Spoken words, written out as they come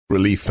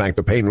relief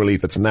factor, pain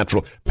relief that's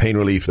natural, pain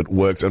relief that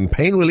works, and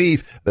pain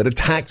relief that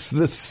attacks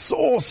the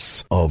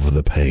source of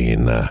the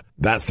pain.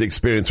 That's the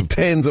experience of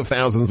tens of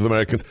thousands of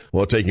Americans who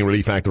are taking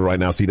Relief Factor right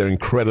now. See their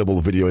incredible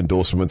video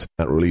endorsements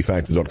at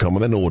relieffactor.com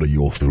and then order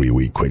your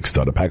 3-week quick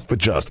starter pack for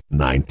just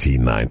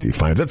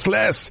 $19.95. That's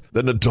less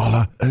than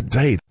 $1 a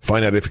day.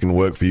 Find out if it can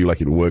work for you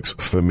like it works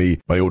for me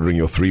by ordering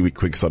your 3-week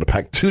quick starter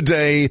pack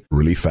today.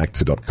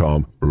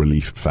 relieffactor.com,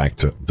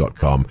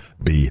 relieffactor.com.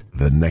 Be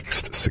the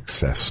next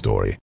success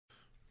story.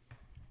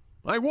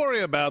 I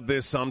worry about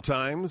this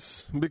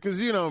sometimes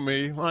because you know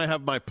me. I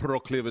have my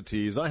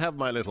proclivities. I have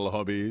my little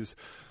hobbies.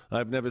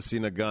 I've never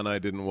seen a gun I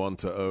didn't want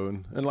to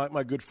own. And like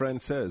my good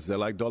friend says, they're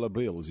like dollar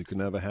bills. You can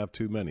never have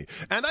too many.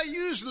 And I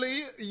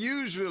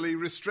usually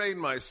restrain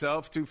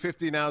myself to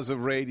 15 hours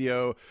of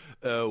radio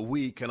a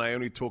week, and I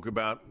only talk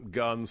about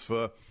guns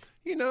for,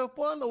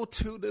 1 or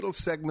 2 little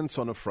segments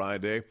on a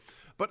Friday.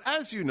 But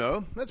as you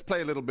know, let's play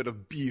a little bit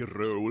of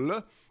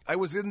B-roll. I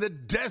was in the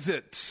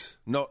desert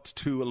not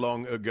too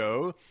long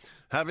ago,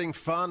 having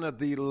fun at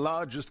the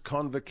largest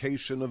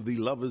convocation of the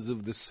lovers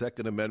of the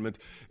Second Amendment.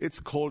 It's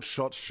called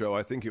SHOT Show.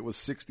 I think it was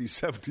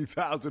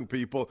 70,000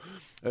 people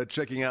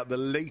checking out the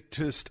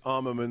latest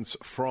armaments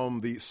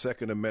from the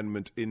Second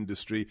Amendment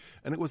industry.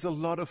 And it was a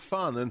lot of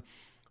fun. And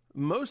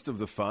most of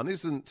the fun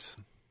isn't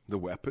the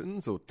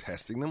weapons or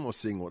testing them or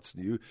seeing what's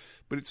new,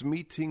 but it's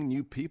meeting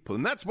new people.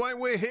 And that's why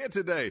we're here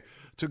today,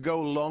 to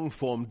go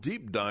long-form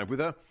deep dive with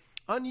a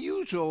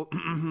unusual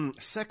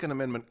Second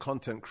Amendment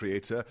content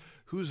creator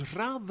who's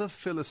rather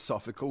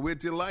philosophical. We're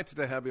delighted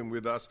to have him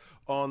with us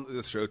on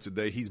the show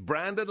today. He's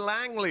Braden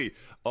Langley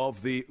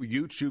of the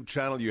YouTube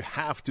channel you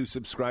have to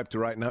subscribe to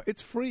right now.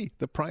 It's free.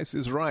 The price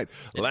is right.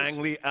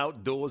 Langley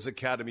Outdoors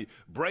Academy.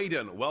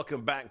 Braden,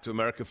 welcome back to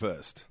America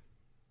First.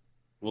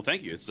 Well,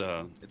 thank you.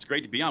 It's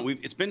great to be on.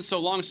 It's been so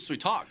long since we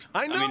talked.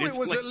 I know. It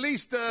was at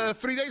least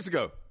 3 days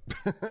ago.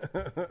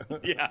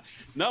 Yeah.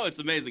 No, it's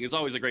amazing. It's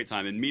always a great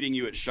time. And meeting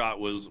you at SHOT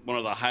was one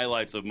of the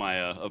highlights of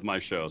my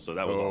show. So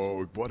that was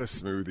awesome. What a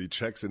smoothie.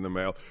 Checks in the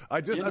mail.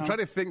 I'm trying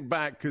to think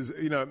back because,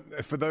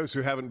 for those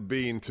who haven't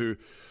been to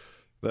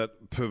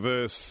that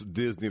perverse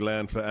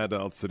Disneyland for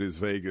adults that is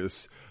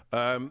Vegas,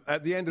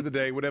 at the end of the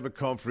day, whatever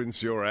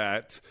conference you're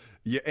at,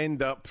 you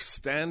end up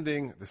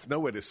standing. There's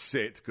nowhere to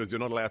sit because you're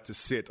not allowed to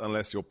sit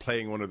unless you're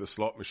playing one of the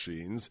slot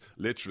machines.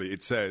 Literally,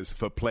 it says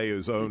for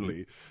players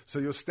only. So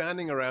you're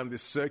standing around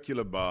this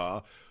circular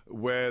bar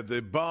where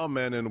the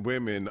barmen and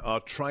women are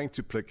trying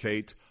to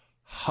placate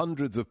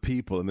hundreds of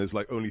people, and there's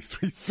like only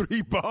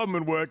three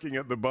barmen working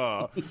at the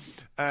bar.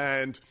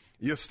 And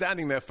you're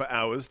standing there for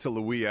hours, till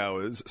the wee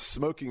hours,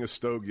 smoking a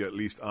stogie, at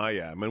least I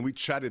am. And we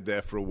chatted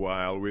there for a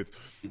while with,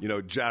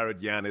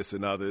 Jared Yanis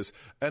and others.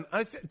 And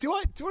do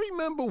I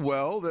remember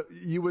well that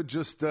you were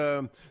just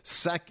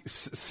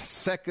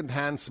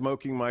secondhand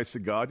smoking my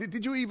cigar?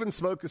 Did you even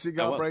smoke a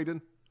cigar,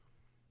 Braden?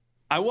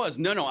 I was.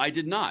 No, I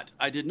did not.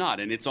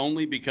 And it's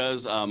only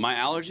because my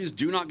allergies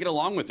do not get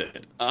along with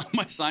it.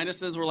 My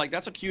sinuses were like,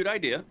 that's a cute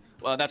idea.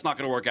 Well, that's not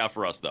going to work out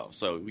for us, though.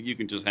 So you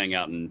can just hang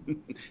out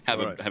and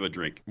have a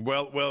drink.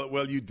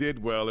 Well, you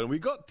did well. And we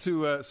got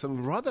to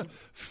some rather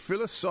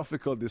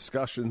philosophical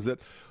discussions that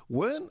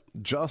weren't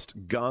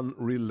just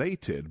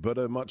gun-related, but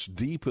are much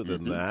deeper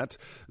than that.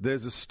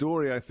 There's a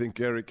story I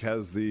think Eric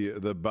has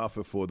the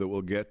buffer for that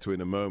we'll get to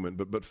in a moment.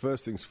 But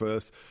first things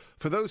first,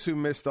 for those who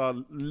missed our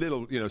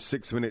little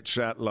 6-minute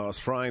chat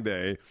last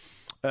Friday,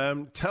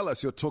 tell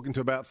us, you're talking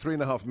to about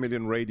 3.5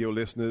 million radio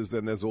listeners.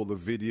 Then there's all the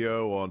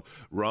video on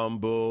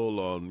Rumble,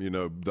 on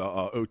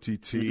our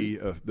OTT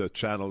the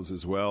channels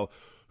as well.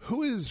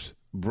 Who is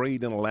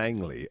Braden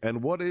Langley,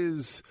 and what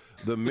is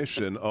the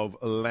mission of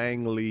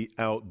Langley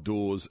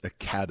Outdoors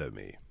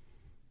Academy?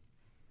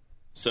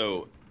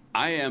 So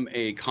I am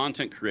a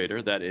content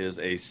creator that is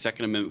a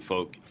Second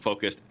Amendment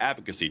focused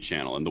advocacy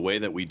channel. And the way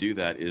that we do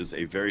that is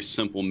a very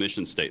simple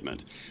mission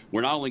statement.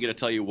 We're not only going to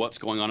tell you what's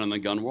going on in the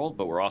gun world,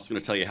 but we're also going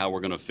to tell you how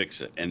we're going to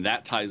fix it. And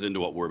that ties into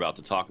what we're about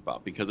to talk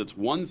about, because it's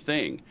one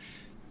thing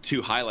to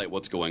highlight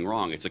what's going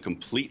wrong. It's a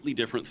completely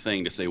different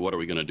thing to say, what are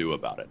we going to do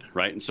about it,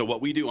 right? And so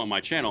what we do on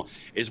my channel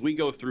is we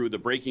go through the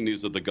breaking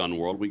news of the gun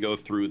world. We go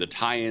through the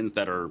tie-ins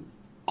that are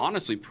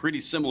honestly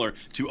pretty similar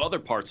to other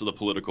parts of the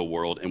political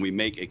world, and we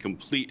make a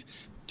complete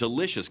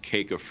delicious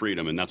cake of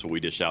freedom, and that's what we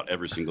dish out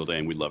every single day,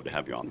 and we'd love to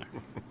have you on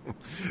there.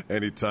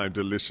 Anytime.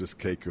 Delicious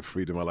cake of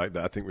freedom. I like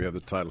that. I think we have the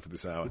title for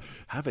this hour.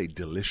 Have a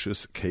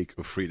delicious cake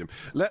of freedom.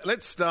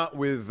 Let's start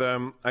with,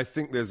 I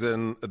think there's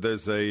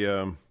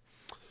a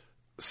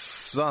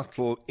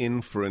subtle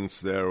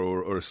inference there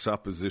or a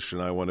supposition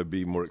I want to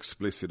be more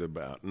explicit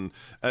about. And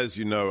as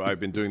you know, I've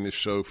been doing this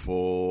show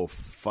for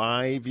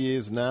 5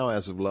 years now,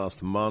 as of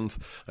last month.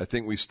 I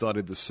think we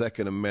started the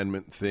Second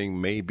Amendment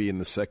thing maybe in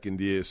the second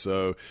year.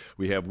 So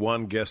we have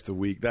one guest a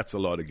week. That's a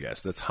lot of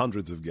guests. That's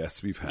hundreds of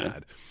guests we've had. Yeah.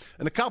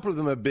 And a couple of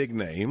them are big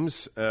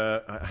names.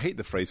 I hate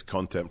the phrase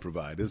content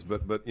providers,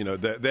 but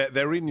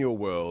they're in your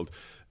world.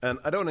 And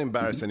I don't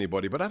embarrass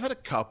anybody, but I've had a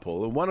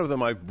couple, and one of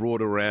them I've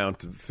brought around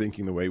to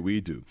thinking the way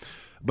we do.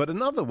 But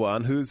another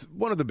one, who's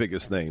one of the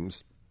biggest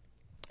names,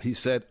 he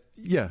said,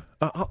 Yeah,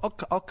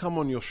 I'll come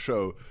on your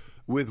show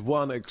with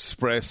one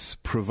express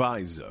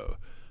proviso.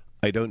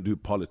 I don't do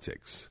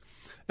politics.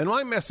 And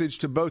my message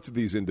to both of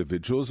these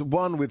individuals,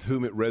 one with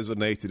whom it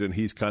resonated and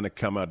he's kind of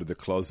come out of the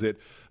closet,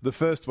 the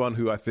first one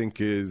who I think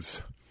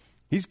he's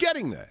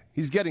getting there.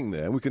 He's getting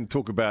there, and we can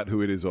talk about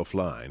who it is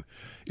offline,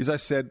 is I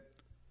said,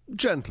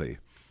 gently,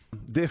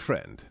 dear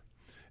friend,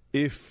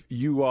 if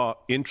you are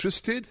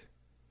interested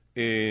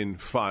in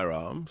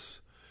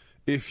firearms,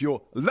 if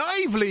your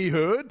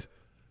livelihood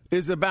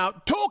is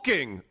about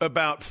talking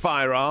about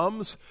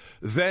firearms,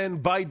 then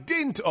by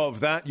dint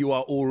of that, you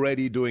are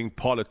already doing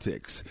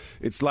politics.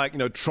 It's like,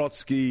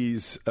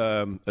 Trotsky's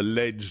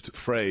alleged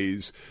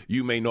phrase,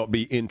 you may not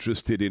be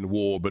interested in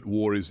war, but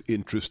war is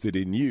interested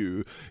in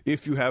you.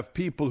 If you have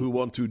people who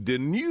want to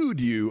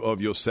denude you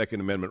of your Second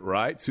Amendment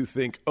rights, who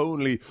think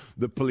only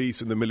the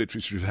police and the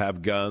military should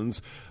have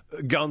guns,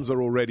 guns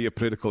are already a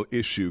political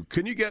issue.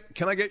 Can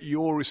I get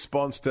your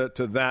response to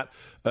that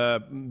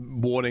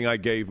warning I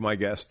gave my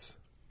guests?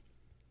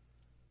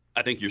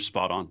 I think you're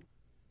spot on.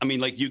 I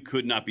mean, you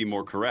could not be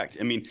more correct.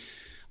 I mean,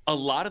 a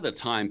lot of the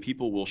time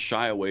people will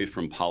shy away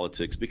from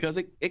politics because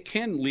it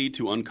can lead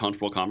to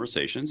uncomfortable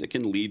conversations. It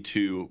can lead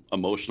to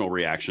emotional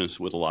reactions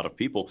with a lot of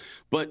people.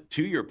 But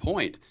to your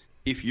point,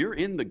 if you're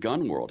in the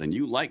gun world and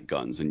you like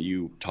guns and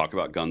you talk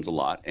about guns a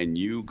lot and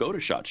you go to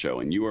SHOT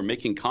Show and you are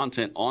making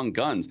content on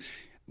guns,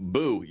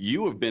 boo,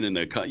 you've been in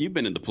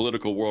the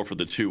political world for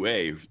the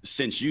 2A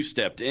since you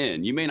stepped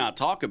in. You may not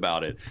talk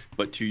about it,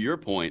 but to your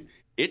point,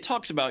 it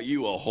talks about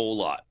you a whole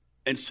lot.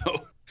 And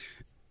so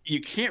you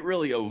can't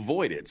really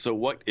avoid it.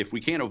 So if we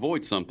can't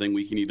avoid something,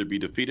 we can either be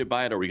defeated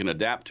by it or we can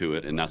adapt to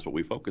it. And that's what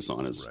we focus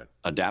on is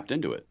adapt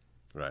into it.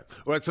 Right.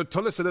 All right. So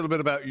tell us a little bit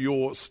about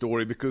your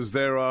story, because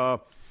there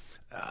are,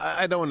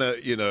 I don't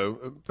want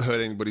to,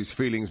 hurt anybody's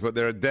feelings, but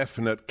there are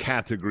definite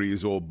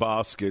categories or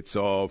baskets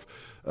of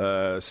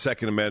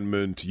Second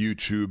Amendment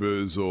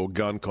YouTubers or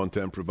gun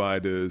content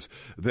providers.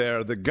 There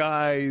are the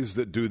guys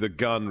that do the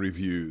gun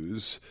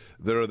reviews.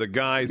 There are the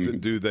guys that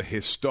do the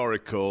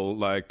historical,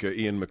 like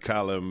Ian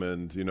McCallum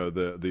and,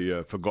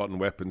 the Forgotten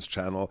Weapons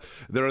channel.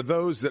 There are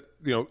those that,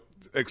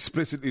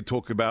 explicitly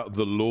talk about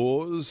the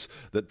laws,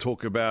 that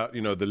talk about,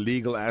 the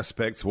legal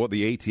aspects, what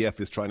the ATF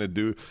is trying to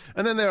do.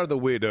 And then there are the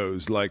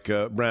weirdos like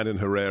Brandon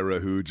Herrera,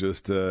 who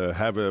just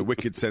have a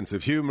wicked sense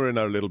of humor and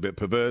are a little bit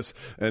perverse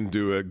and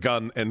do a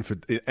gun,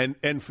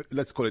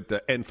 let's call it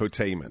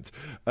infotainment.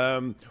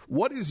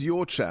 What is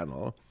your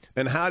channel?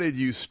 And how did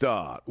you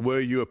start? Were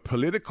you a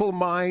political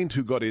mind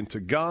who got into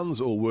guns,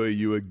 or were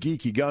you a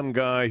geeky gun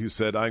guy who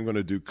said, I'm going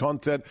to do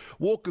content?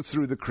 Walk us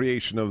through the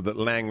creation of the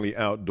Langley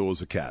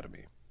Outdoors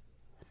Academy.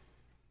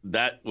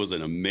 That was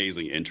an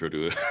amazing intro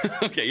to it.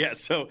 Okay, yeah.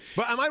 So,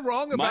 but am I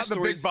wrong about the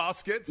big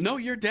baskets? No,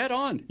 you're dead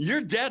on.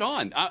 You're dead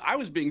on. I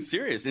was being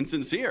serious and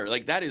sincere.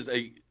 That is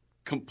a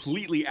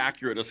completely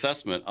accurate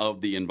assessment of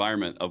the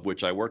environment of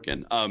which I work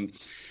in.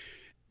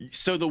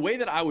 So the way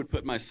that I would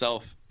put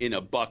myself in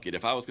a bucket,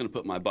 if I was going to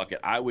put my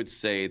bucket, I would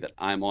say that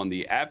I'm on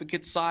the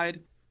advocate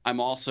side. I'm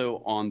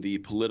also on the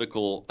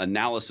political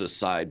analysis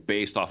side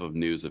based off of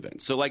news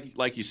events. So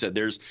like you said,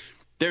 there's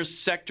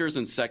sectors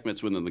and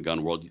segments within the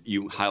gun world.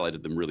 You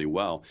highlighted them really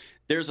well.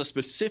 There's a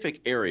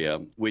specific area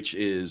which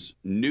is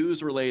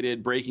news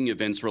related, breaking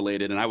events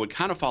related, and I would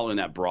kind of follow in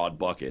that broad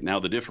bucket.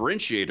 Now, the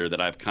differentiator that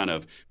I've kind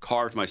of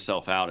carved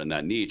myself out in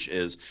that niche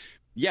is,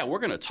 yeah, we're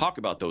going to talk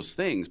about those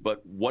things,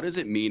 but what does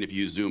it mean if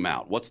you zoom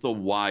out? What's the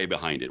why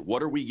behind it?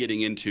 What are we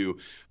getting into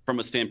from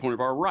a standpoint of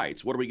our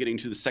rights? What are we getting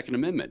to the Second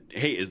Amendment?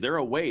 Hey, is there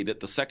a way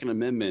that the Second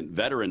Amendment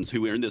veterans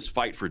who are in this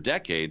fight for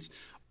decades,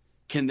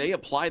 can they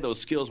apply those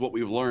skills, what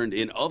we've learned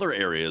in other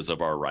areas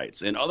of our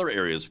rights, in other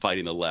areas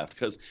fighting the left?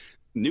 Because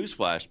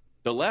newsflash,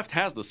 the left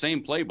has the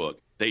same playbook.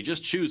 They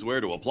just choose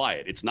where to apply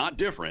it. It's not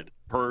different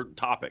per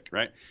topic,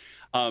 right?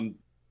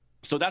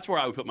 So that's where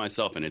I would put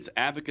myself in. It's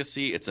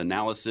advocacy, it's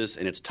analysis,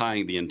 and it's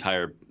tying the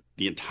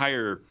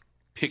entire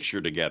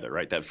picture together,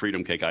 right? That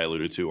freedom cake I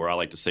alluded to, or I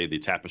like to say the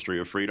tapestry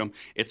of freedom.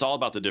 It's all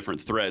about the different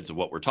threads of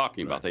what we're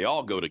talking about. They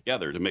all go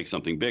together to make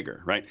something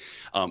bigger, right?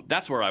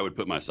 That's where I would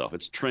put myself.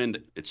 It's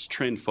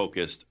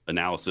trend-focused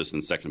analysis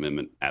and Second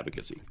Amendment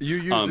advocacy. You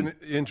used an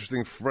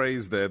interesting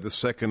phrase there, the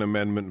Second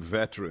Amendment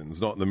veterans,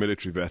 not the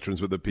military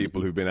veterans, but the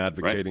people who've been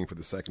advocating for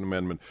the Second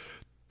Amendment.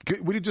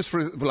 Would you just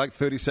for like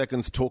 30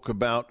 seconds talk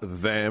about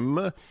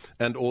them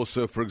and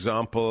also, for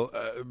example,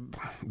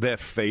 their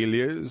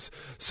failures,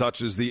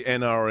 such as the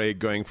NRA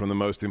going from the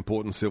most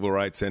important civil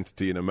rights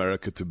entity in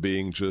America to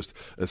being just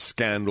a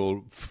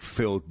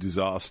scandal-filled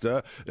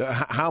disaster?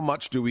 How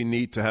much do we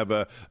need to have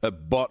a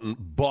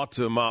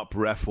bottom-up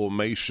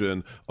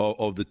reformation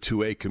of the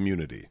 2A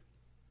community?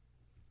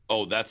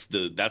 Oh, that's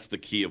the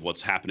key of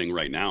what's happening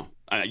right now.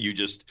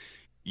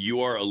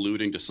 You are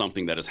alluding to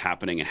something that is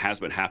happening and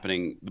has been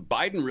happening.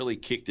 Biden really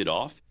kicked it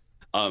off.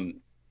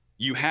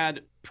 You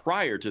had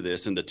prior to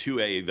this in the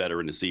 2A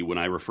veterancy, when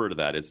I refer to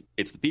that,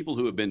 it's the people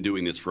who have been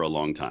doing this for a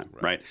long time,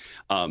 right?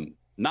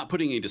 not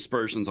putting any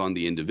dispersions on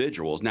the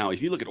individuals. Now,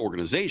 if you look at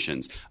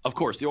organizations, of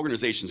course, the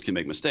organizations can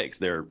make mistakes.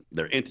 They're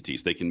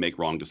entities. They can make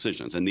wrong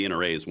decisions. And the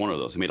NRA is one of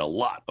those. They made a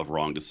lot of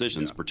wrong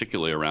decisions,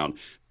 particularly around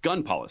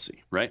gun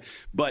policy, right?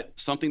 But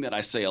something that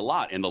I say a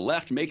lot, and the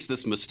left makes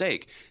this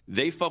mistake,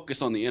 they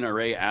focus on the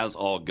NRA as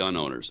all gun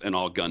owners and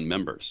all gun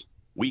members.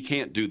 We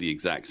can't do the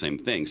exact same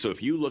thing. So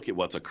if you look at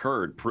what's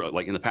occurred,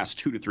 like in the past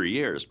 2 to 3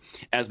 years,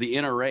 as the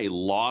NRA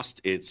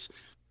lost its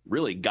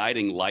really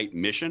guiding light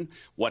mission,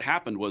 what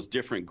happened was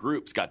different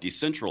groups got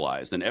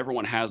decentralized and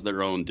everyone has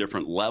their own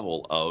different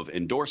level of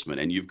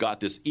endorsement. And you've got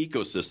this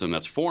ecosystem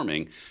that's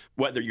forming,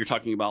 whether you're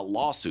talking about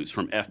lawsuits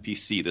from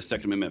FPC, the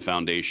Second Amendment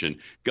Foundation,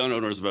 Gun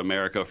Owners of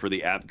America for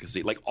the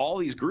Advocacy, like all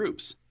these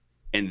groups.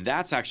 And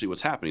that's actually what's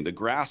happening. The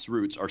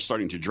grassroots are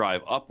starting to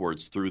drive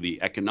upwards through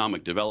the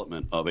economic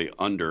development of a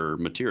under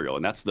material.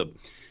 And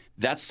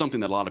that's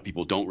something that a lot of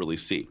people don't really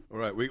see. All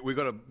right, we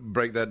got to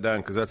break that down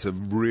because that's a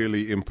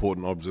really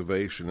important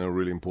observation and a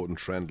really important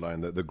trend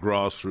line, that the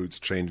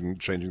grassroots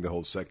changing the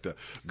whole sector.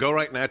 Go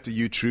right now to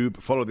YouTube,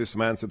 follow this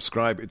man,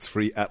 subscribe. It's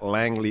free at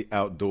Langley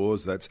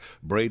Outdoors. That's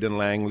Braden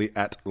Langley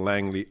at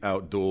Langley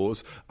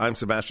Outdoors. I'm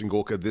Sebastian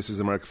Gorka. This is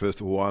America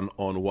First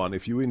One-on-One.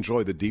 If you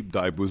enjoy the deep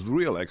dive with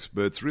real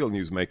experts, real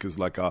newsmakers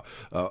like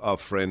our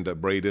friend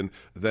Braden,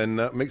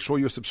 then make sure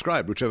you're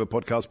subscribed, whichever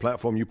podcast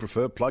platform you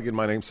prefer. Plug in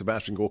my name,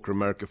 Sebastian Gorka,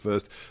 America First.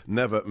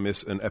 Never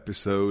miss an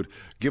episode.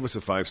 Give us a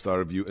 5-star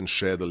review and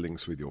share the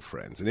links with your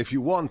friends. And if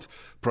you want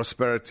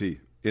prosperity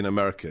in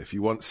America, if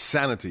you want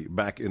sanity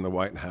back in the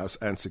White House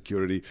and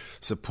security,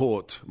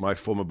 support my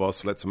former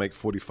boss. Let's make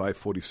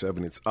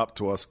 45-47. It's up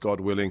to us, God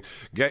willing.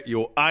 Get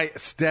your I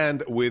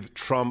Stand With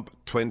Trump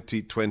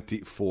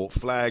 2024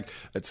 flag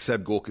at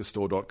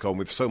sebgorkastore.com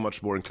with so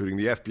much more, including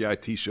the FBI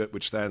t-shirt,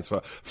 which stands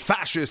for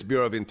Fascist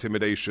Bureau of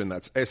Intimidation.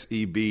 That's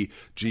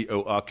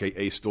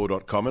SEBGORKA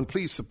store.com. And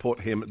please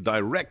support him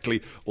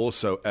directly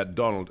also at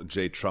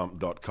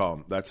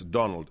donaldjtrump.com. That's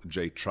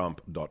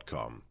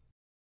donaldjtrump.com.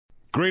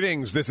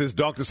 Greetings, this is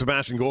Dr.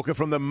 Sebastian Gorka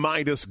from the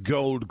Midas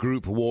Gold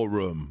Group War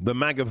Room. The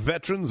MAGA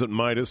veterans at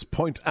Midas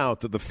point out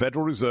that the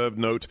Federal Reserve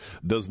note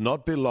does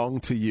not belong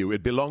to you.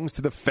 It belongs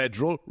to the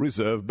Federal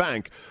Reserve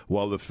Bank,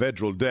 while the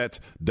federal debt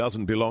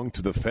doesn't belong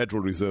to the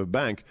Federal Reserve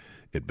Bank.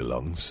 It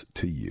belongs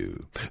to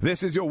you.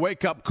 This is your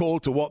wake-up call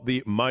to what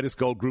the Midas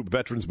Gold Group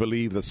veterans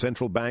believe the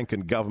central bank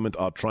and government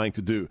are trying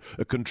to do.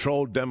 A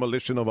controlled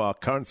demolition of our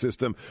current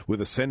system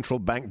with a central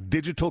bank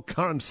digital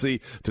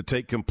currency to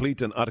take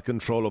complete and utter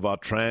control of our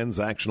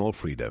transactional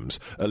freedoms.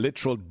 A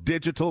literal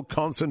digital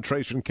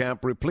concentration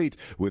camp replete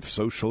with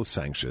social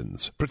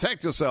sanctions.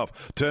 Protect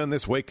yourself. Turn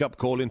this wake-up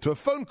call into a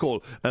phone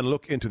call and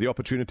look into the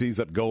opportunities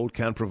that gold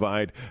can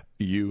provide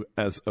you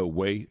as a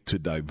way to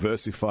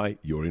diversify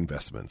your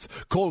investments.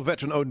 Call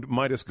veteran-owned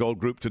Midas Gold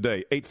Group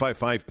today,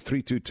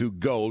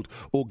 855-322-GOLD,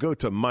 or go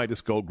to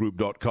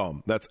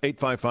MidasGoldGroup.com. That's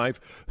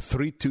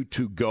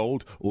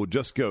 855-322-GOLD, or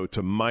just go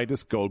to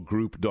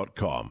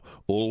MidasGoldGroup.com.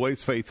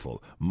 Always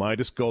faithful,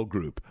 Midas Gold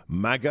Group,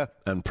 MAGA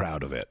and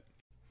proud of it.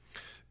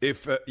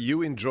 If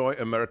you enjoy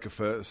America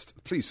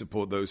First, please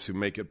support those who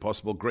make it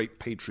possible. Great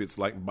patriots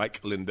like Mike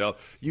Lindell.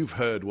 You've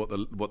heard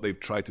what they've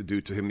tried to do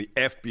to him. The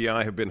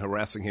FBI have been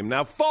harassing him.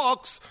 Now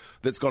Fox,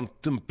 that's gone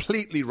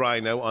completely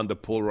rhino under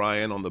Paul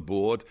Ryan on the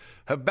board,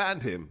 have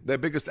banned him, their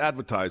biggest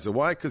advertiser.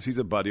 Why? Because he's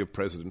a buddy of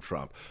President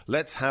Trump.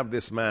 Let's have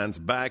this man's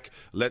back.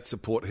 Let's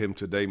support him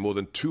today. More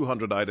than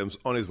 200 items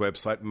on his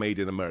website, made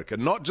in America.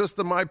 Not just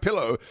the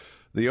MyPillow,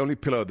 the only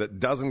pillow that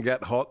doesn't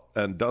get hot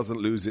and doesn't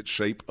lose its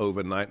shape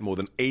overnight. More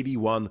than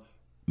 81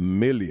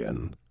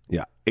 million.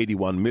 Yeah,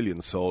 81 million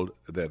sold.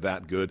 They're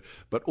that good.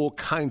 But all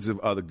kinds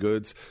of other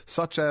goods,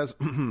 such as,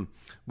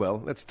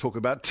 well, let's talk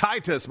about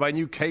Titus, my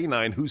new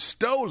canine, who's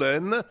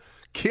stolen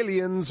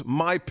Killian's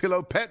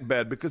MyPillow pet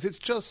bed because it's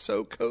just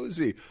so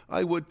cozy.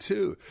 I would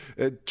too.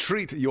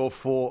 Treat your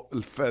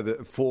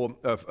four-legged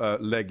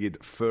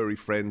furry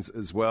friends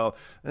as well,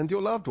 and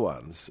your loved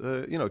ones.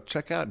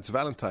 Check out. It's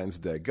Valentine's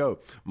Day. Go.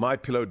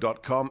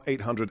 MyPillow.com,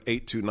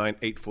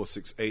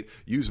 800-829-8468.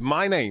 Use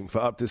my name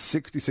for up to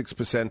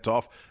 66%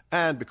 off.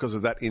 And because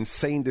of that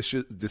insane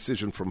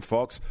decision from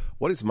Fox,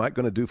 what is Mike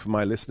going to do for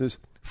my listeners?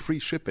 Free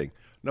shipping.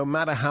 No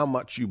matter how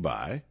much you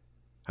buy,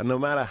 and no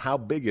matter how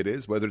big it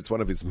is, whether it's one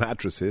of his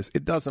mattresses,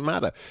 it doesn't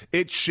matter.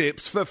 It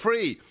ships for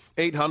free.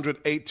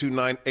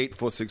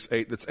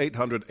 800-829-8468. That's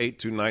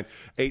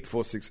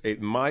 800-829-8468.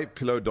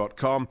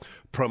 MyPillow.com,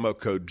 promo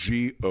code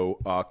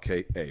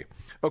GORKA.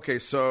 Okay,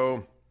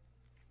 so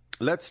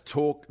let's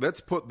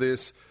put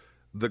this,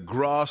 the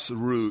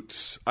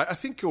grassroots. I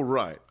think you're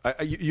right.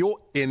 You're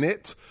in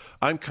it.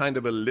 I'm kind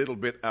of a little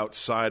bit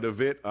outside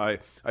of it. I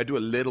do a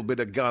little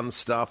bit of gun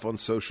stuff on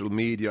social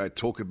media. I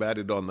talk about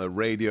it on the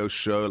radio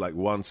show like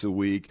once a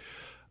week.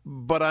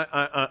 But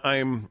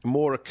I'm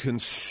more a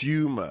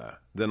consumer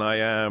than I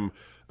am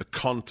a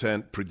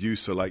content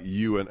producer like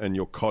you and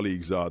your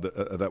colleagues are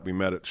that we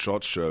met at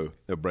SHOT Show,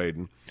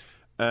 Braden.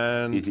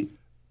 And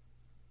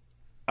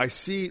I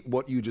see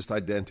what you just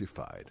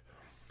identified.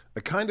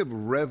 A kind of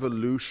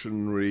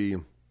revolutionary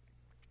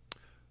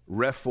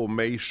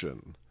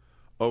reformation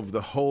of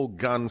the whole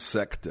gun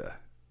sector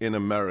in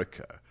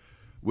America,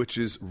 which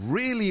is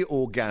really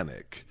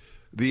organic.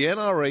 The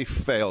NRA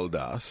failed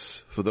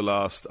us for the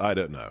last,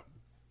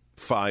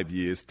 5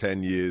 years,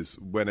 10 years,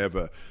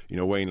 whenever,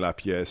 Wayne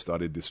LaPierre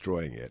started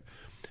destroying it.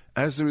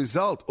 As a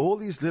result, all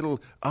these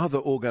little other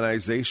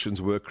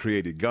organizations were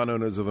created. Gun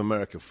Owners of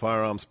America,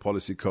 Firearms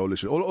Policy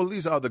Coalition, all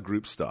these other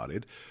groups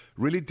started,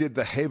 really did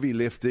the heavy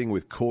lifting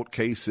with court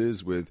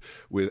cases, with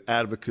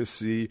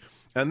advocacy.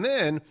 And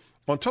then,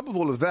 on top of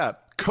all of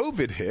that,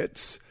 COVID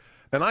hits,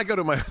 and I go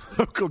to my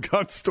local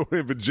gun store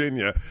in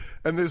Virginia,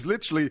 and there's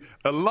literally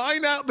a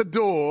line out the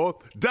door,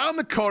 down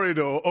the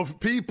corridor of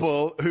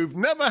people who've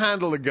never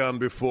handled a gun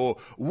before,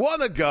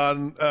 want a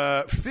gun,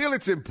 feel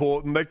it's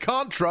important, they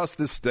can't trust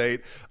the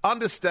state,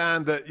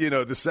 understand that,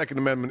 the Second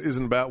Amendment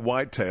isn't about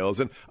whitetails.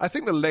 And I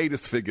think the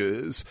latest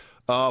figures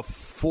are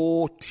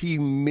 40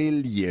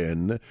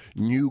 million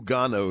new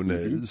gun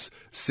owners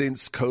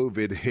since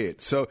COVID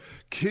hit. So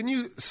can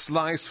you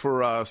slice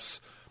for us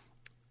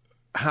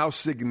how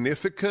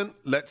significant,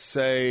 let's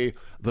say,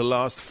 the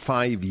last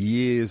 5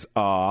 years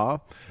are,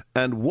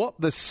 and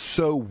what the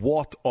so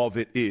what of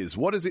it is?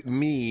 What does it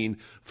mean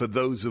for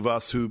those of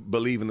us who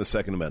believe in the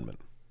Second Amendment?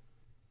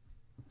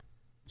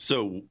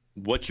 So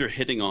what you're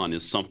hitting on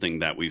is something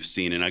that we've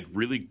seen, and a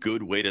really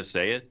good way to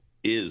say it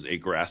is a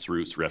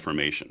grassroots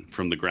reformation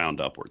from the ground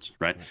upwards,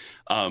 right?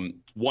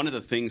 One of the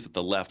things that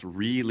the left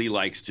really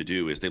likes to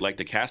do is they like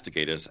to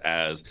castigate us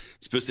as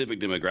specific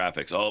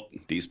demographics. Oh,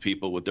 these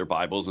people with their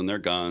Bibles and their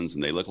guns,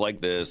 and they look like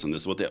this, and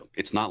this is what they...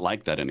 It's not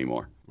like that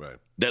anymore. Right.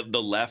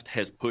 The left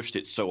has pushed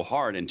it so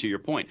hard, and to your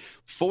point,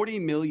 40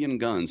 million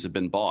guns have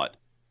been bought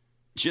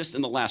just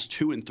in the last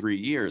 2 and 3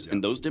 years,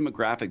 and those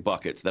demographic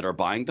buckets that are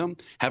buying them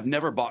have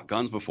never bought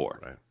guns before.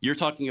 Right. You're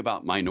talking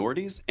about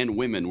minorities and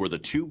women were the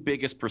two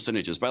biggest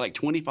percentages by like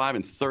 25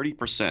 and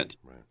 30%.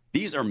 Right.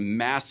 These are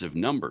massive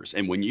numbers.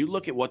 And when you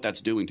look at what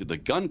that's doing to the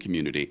gun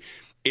community,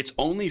 it's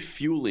only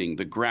fueling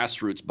the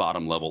grassroots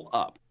bottom level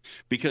up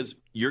because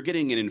you're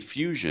getting an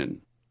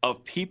infusion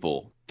of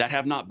people that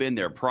have not been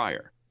there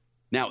prior.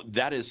 Now,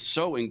 that is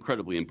so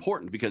incredibly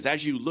important because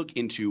as you look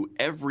into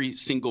every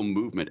single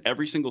movement,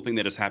 every single thing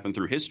that has happened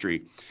through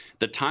history,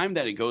 the time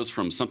that it goes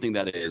from something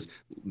that is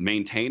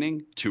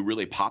maintaining to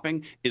really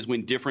popping is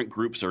when different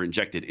groups are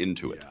injected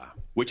into it,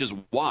 which is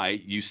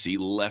why you see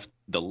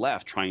the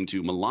left trying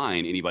to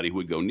malign anybody who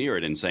would go near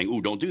it and saying,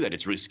 "Ooh, don't do that.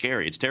 It's really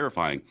scary. It's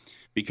terrifying,"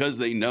 because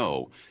they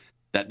know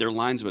that their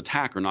lines of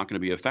attack are not going to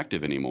be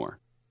effective anymore.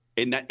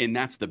 And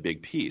that's the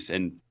big piece.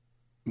 And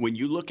when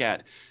you look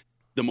at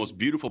the most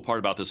beautiful part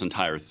about this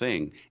entire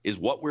thing is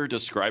what we're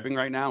describing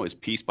right now is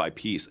piece by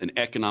piece, an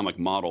economic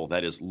model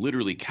that is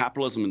literally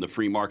capitalism in the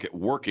free market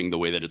working the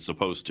way that it's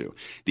supposed to.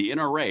 The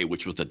NRA,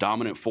 which was the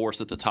dominant force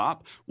at the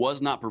top,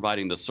 was not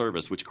providing the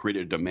service, which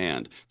created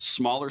demand.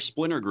 Smaller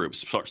splinter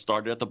groups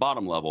started at the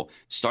bottom level,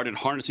 started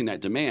harnessing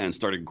that demand,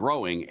 started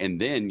growing,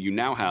 and then you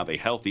now have a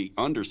healthy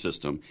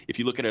undersystem. If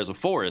you look at it as a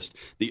forest,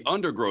 the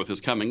undergrowth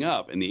is coming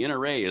up, and the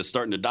NRA is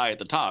starting to die at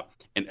the top,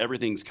 and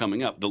everything's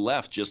coming up. The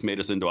left just made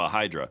us into a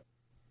hydra.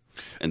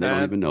 And they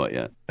don't even know it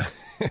yet.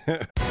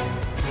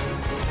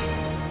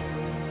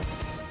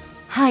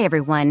 Hi,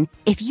 everyone.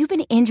 If you've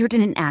been injured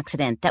in an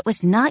accident that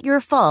was not your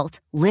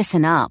fault,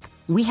 listen up.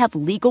 We have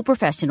legal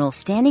professionals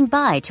standing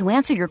by to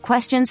answer your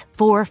questions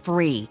for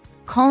free.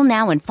 Call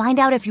now and find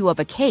out if you have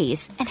a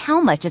case and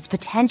how much it's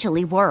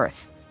potentially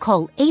worth.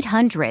 Call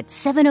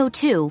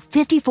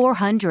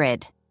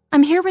 800-702-5400.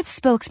 I'm here with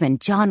spokesman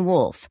John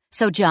Wolf.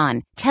 So,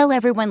 John, tell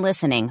everyone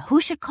listening who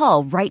should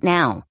call right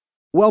now.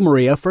 Well,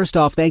 Maria, first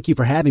off, thank you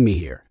for having me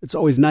here. It's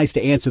always nice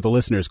to answer the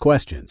listeners'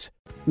 questions.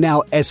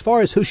 Now, as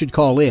far as who should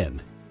call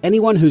in,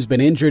 anyone who's been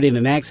injured in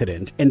an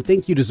accident and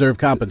think you deserve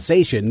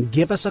compensation,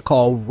 give us a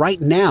call right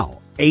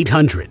now.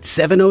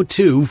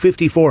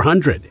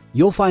 800-702-5400.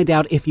 You'll find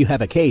out if you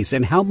have a case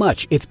and how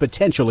much it's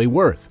potentially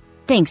worth.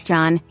 Thanks,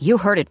 John. You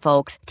heard it,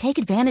 folks. Take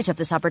advantage of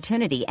this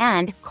opportunity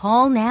and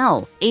call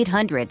now.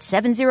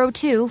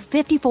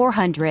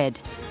 800-702-5400.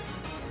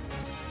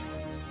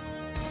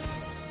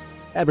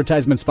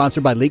 Advertisement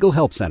sponsored by Legal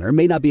Help Center.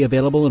 May not be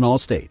available in all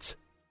states.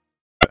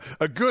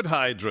 A good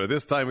hydra.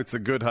 This time it's a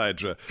good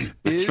hydra.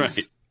 That's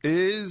right.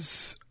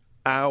 Is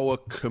our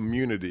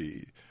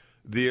community,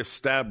 the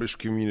established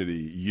community,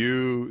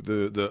 you,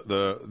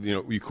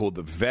 we call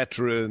the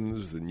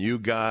veterans, the new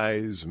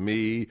guys,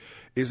 me,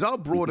 is our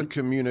broader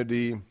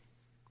community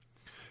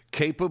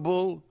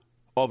capable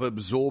of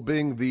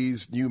absorbing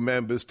these new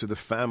members to the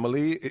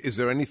family? Is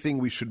there anything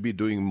we should be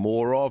doing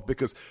more of?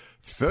 Because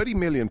 30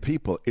 million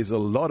people is a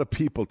lot of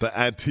people to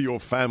add to your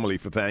family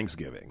for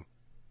Thanksgiving.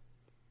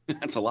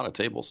 That's a lot of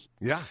tables.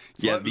 Yeah.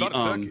 A lot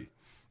of turkey.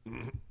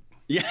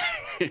 Yeah,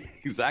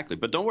 exactly.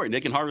 But don't worry, they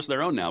can harvest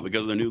their own now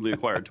because of their newly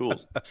acquired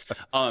tools.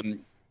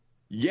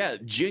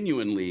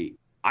 Genuinely,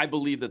 I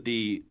believe that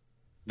the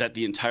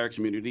entire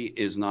community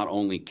is not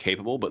only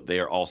capable, but they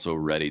are also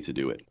ready to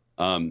do it.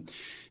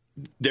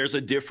 There's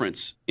a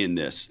difference in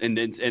this, and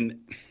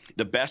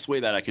the best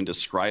way that I can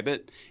describe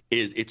it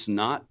is it's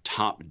not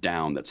top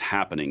down that's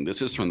happening.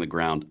 This is from the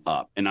ground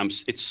up, and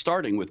it's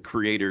starting with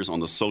creators on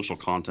the social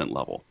content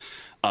level.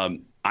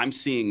 I'm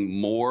seeing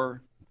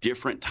more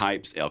different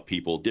types of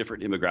people,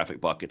 different demographic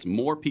buckets.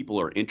 More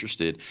people are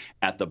interested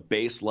at the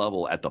base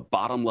level, at the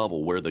bottom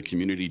level, where the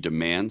community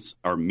demands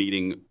are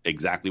meeting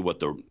exactly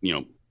what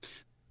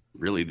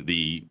really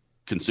the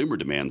consumer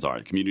demands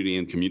are. Community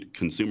and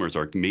consumers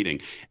are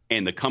meeting,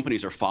 and the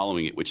companies are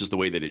following it, which is the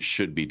way that it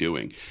should be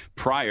doing.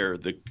 Prior,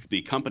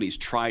 the companies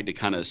tried to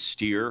kind of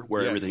steer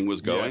where everything was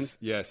going.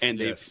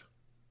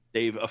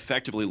 They've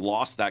effectively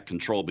lost that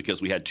control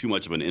because we had too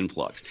much of an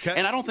influx.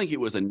 And I don't think it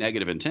was a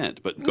negative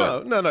intent. But no.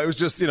 It was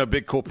just,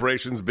 big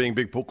corporations being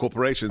big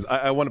corporations.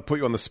 I want to put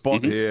you on the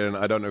spot here, and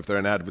I don't know if they're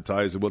an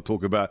advertiser. We'll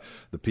talk about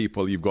the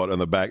people you've got on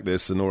the back there,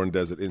 Sonoran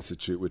Desert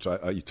Institute, which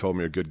you told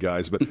me are good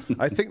guys. But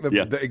I think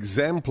the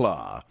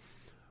exemplar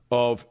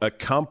of a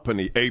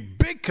company, a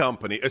big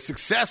company, a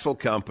successful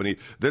company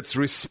that's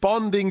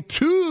responding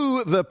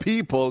to the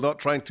people, not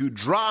trying to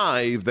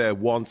drive their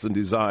wants and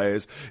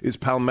desires, is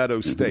Palmetto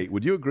State.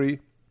 Would you agree?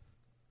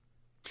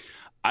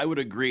 I would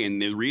agree.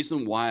 And the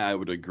reason why I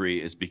would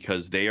agree is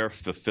because they are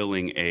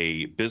fulfilling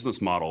a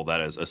business model that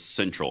is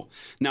essential.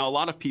 Now, a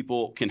lot of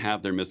people can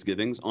have their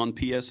misgivings on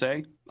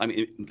PSA. I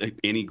mean,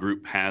 any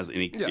group has,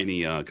 any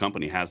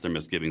company has their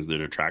misgivings, their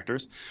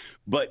detractors.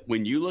 But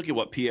when you look at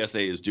what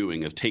PSA is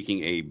doing of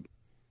taking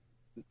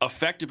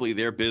effectively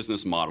their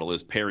business model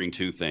is pairing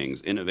two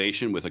things,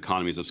 innovation with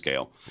economies of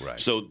scale. Right.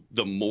 So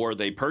the more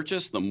they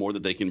purchase, the more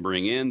that they can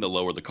bring in, the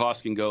lower the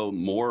cost can go,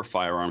 more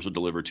firearms are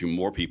delivered to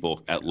more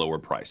people at lower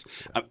price.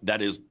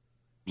 That is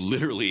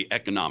literally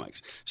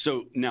economics.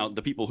 So now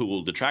the people who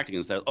will detract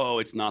against that,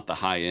 it's not the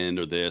high end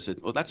or this,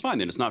 well, that's fine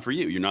then. It's not for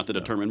you. You're not the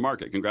determined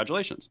market.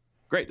 Congratulations.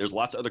 Great. There's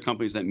lots of other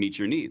companies that meet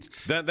your needs.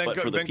 Then go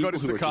to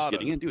Staccato,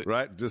 getting into it.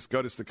 right? Just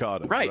go to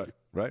Staccato. Right.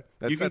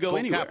 That's go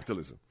anywhere.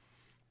 Capitalism.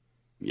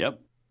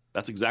 Yep.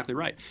 That's exactly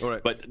right. All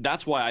right. But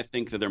that's why I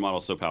think that their model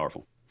is so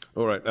powerful.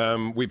 All right.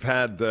 We've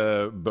had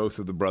both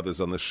of the brothers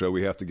on the show.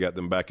 We have to get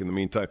them back. In the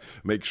meantime,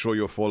 make sure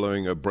you're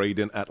following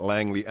Braden at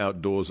Langley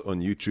Outdoors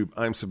on YouTube.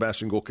 I'm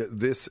Sebastian Gorka.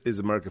 This is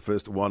America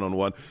First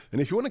One-on-One. And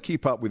if you want to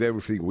keep up with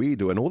everything we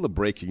do and all the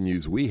breaking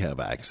news we have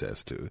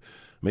access to,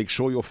 make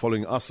sure you're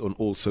following us on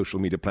all social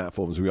media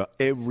platforms. We are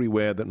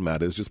everywhere that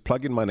matters. Just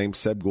plug in my name,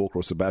 Seb Gorka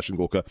or Sebastian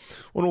Gorka,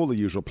 on all the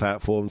usual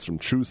platforms, from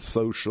Truth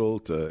Social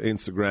to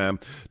Instagram.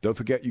 Don't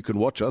forget, you can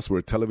watch us. We're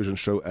a television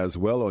show as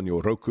well on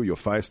your Roku, your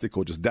Fire Stick,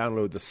 or just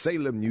download the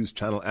Salem News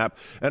Channel app.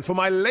 And for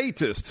my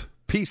latest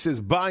pieces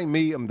by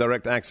me and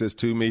direct access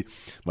to me,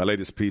 my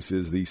latest piece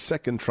is the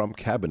second Trump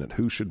cabinet.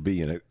 Who should be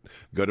in it?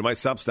 Go to my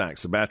Substack,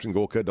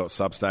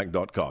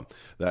 sebastiangorka.substack.com.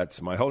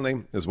 That's my whole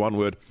name is one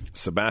word,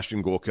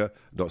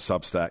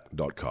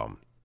 sebastiangorka.substack.com.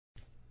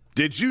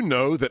 Did you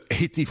know that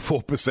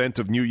 84%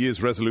 of New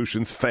Year's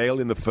resolutions fail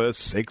in the first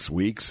 6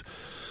 weeks?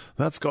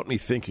 That's got me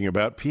thinking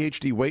about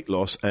PhD weight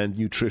loss and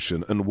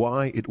nutrition and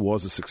why it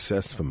was a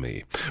success for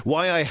me.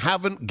 Why I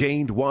haven't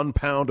gained 1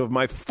 pound of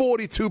my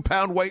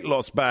 42-pound weight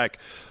loss back.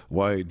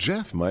 Why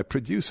Jeff, my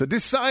producer,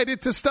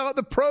 decided to start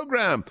the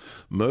program.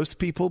 Most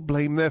people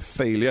blame their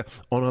failure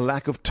on a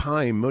lack of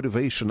time,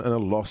 motivation, and a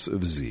loss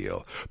of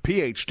zeal.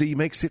 PhD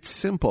makes it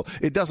simple.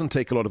 It doesn't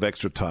take a lot of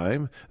extra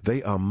time.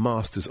 They are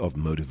masters of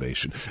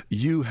motivation.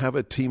 You have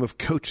a team of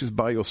coaches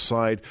by your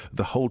side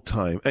the whole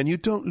time, and you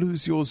don't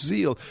lose your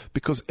zeal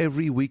because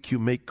every week you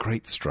make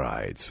great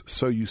strides,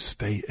 so you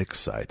stay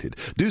excited.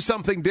 Do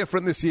something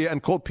different this year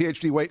and call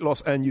PhD Weight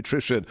Loss and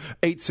Nutrition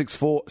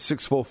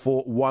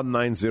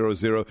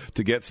 864-644-1900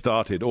 to get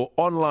started, or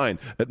online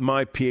at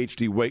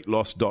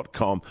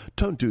myphdweightloss.com.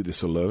 Don't do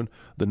this alone.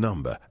 The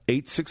number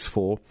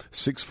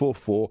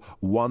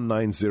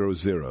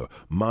 864-644-1900,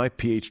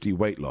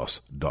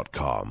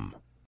 myphdweightloss.com.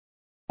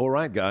 All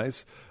right,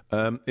 guys.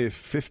 If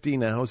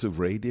 15 hours of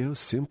radio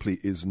simply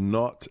is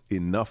not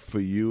enough for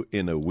you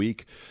in a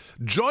week,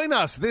 join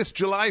us this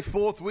July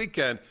 4th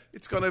weekend.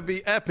 It's going to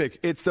be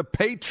epic. It's the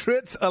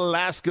Patriots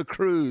Alaska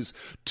Cruise.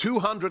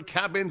 200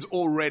 cabins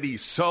already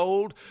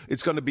sold.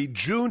 It's going to be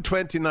June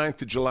 29th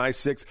to July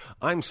 6th.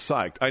 I'm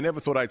psyched. I never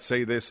thought I'd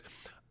say this.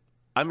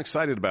 I'm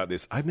excited about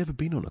this. I've never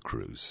been on a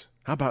cruise.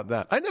 How about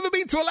that? I've never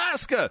been to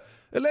Alaska.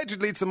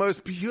 Allegedly, it's the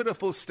most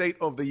beautiful state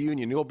of the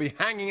Union. You'll be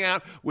hanging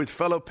out with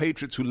fellow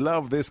patriots who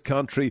love this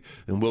country,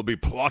 and we'll be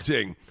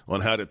plotting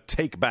on how to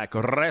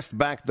wrest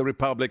back the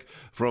Republic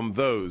from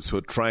those who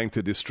are trying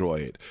to destroy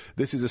it.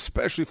 This is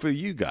especially for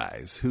you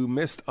guys who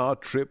missed our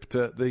trip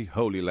to the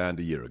Holy Land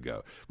a year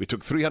ago. We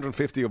took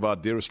 350 of our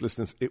dearest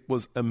listeners. It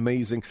was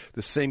amazing.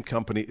 The same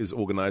company is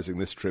organizing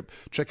this trip.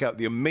 Check out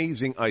the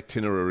amazing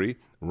itinerary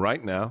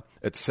right now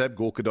at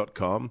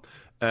sebgorka.com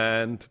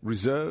and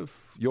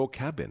reserve your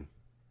cabin.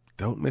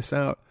 Don't miss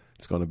out.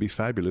 It's going to be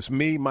fabulous.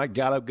 Me, Mike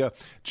Gallagher,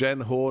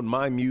 Jen Horn,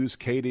 my muse,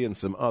 Katie, and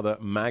some other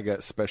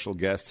MAGA special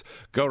guests.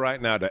 Go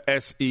right now to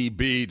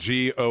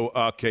SEBGORKA,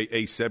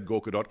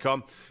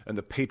 sebgorka.com, and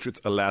the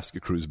Patriots Alaska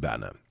Cruise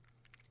banner.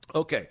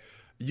 Okay.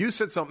 You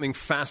said something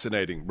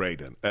fascinating,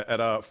 Braden, at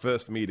our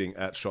first meeting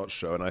at SHOT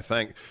Show, and I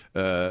thank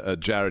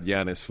Jared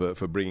Yanis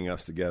for bringing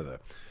us together.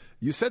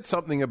 You said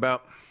something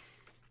about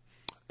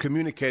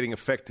communicating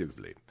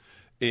effectively.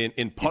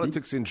 in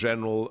politics in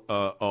general,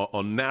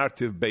 on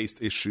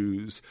narrative-based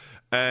issues,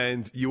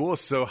 and you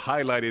also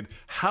highlighted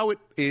how it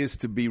is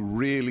to be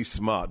really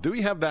smart. Do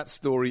we have that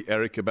story,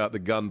 Eric, about the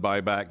gun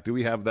buyback? Do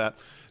we have that?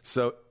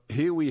 So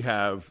here we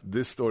have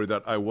this story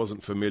that I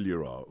wasn't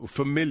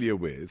familiar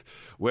with,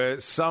 where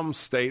some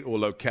state or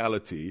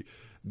locality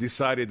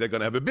decided they're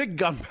going to have a big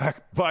gun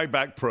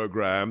buyback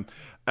program,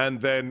 and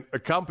then a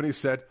company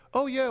said,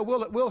 "Oh yeah,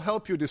 we'll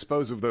help you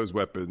dispose of those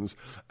weapons,"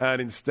 and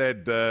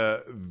instead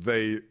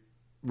they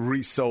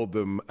resold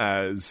them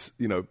as,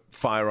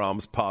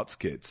 firearms parts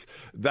kits.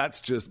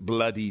 That's just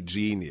bloody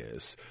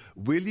genius.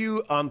 Will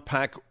you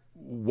unpack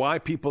why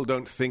people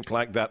don't think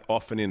like that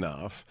often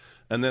enough?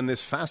 And then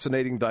this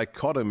fascinating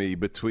dichotomy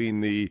between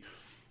the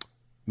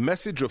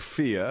message of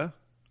fear,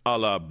 a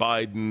la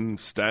Biden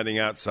standing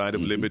outside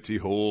of Liberty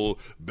Hall,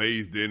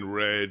 bathed in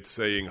red,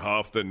 saying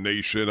half the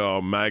nation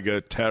are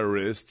MAGA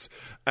terrorists,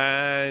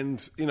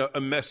 and,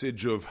 a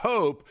message of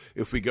hope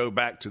if we go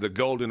back to the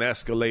golden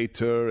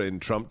escalator in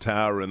Trump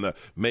Tower and the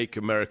Make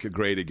America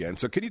Great Again.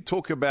 So can you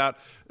talk about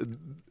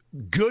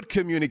good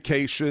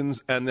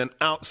communications and then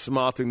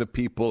outsmarting the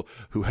people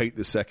who hate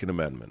the Second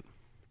Amendment?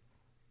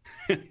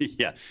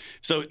 Yeah.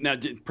 So now,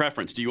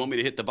 preference. Do you want me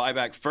to hit the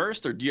buyback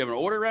first, or do you have an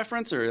order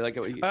reference, or any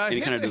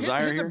kind of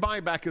desire hit here? The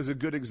buyback is a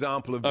good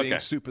example of being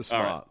super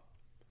smart.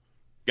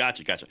 Right.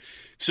 Gotcha.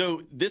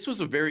 So this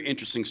was a very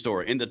interesting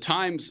story. In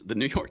the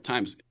New York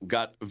Times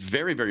got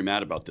very, very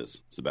mad about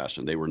this,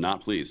 Sebastian. They were not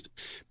pleased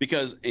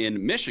because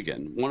in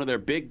Michigan, one of their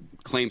big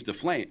claims to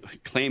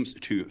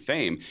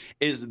fame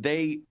is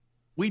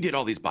we did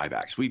all these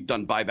buybacks. We've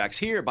done buybacks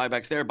here,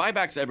 buybacks there,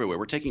 buybacks everywhere.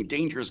 We're taking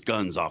dangerous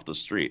guns off the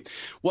street.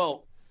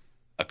 Well,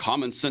 a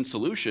common sense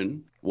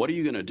solution, what are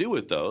you going to do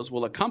with those?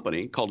 Well, a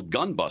company called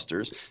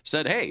Gunbusters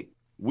said, hey,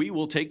 we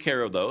will take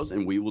care of those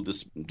and we will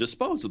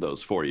dispose of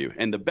those for you.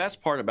 And the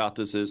best part about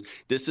this is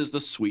the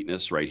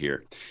sweetness right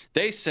here.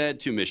 They said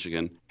to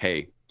Michigan,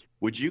 hey,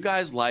 would you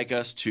guys like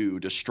us to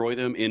destroy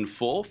them in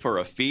full for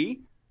a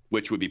fee,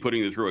 which would be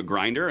putting them through a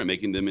grinder and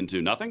making them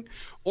into nothing?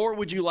 Or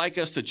would you like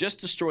us to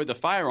just destroy the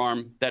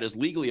firearm that is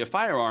legally a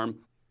firearm,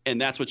 and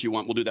that's what you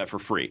want? We'll do that for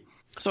free.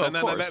 So, of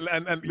course,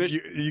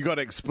 you got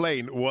to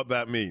explain what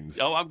that means.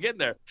 Oh, I'm getting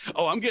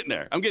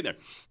there.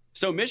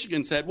 So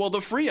Michigan said, well, the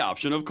free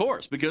option, of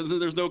course, because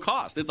there's no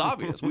cost. It's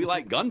obvious. We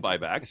like gun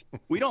buybacks.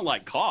 We don't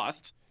like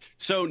cost.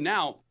 So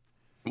now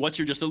what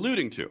you're just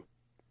alluding to,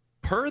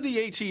 per the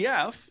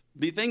ATF,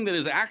 the thing that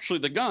is actually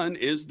the gun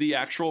is the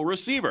actual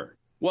receiver.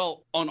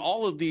 Well, on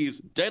all of these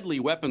deadly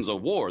weapons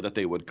of war that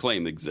they would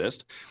claim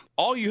exist,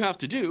 all you have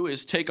to do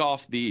is take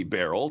off the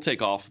barrel,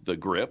 take off the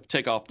grip,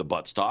 take off the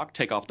buttstock,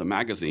 take off the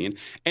magazine,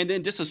 and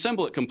then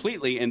disassemble it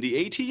completely. And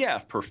the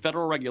ATF, per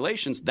federal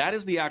regulations, that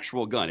is the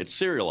actual gun. It's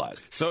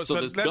serialized. So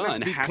let's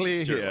be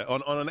clear here.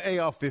 On an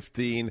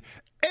AR-15,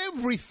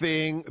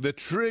 everything, the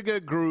trigger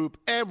group,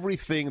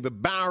 everything, the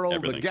barrel,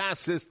 the gas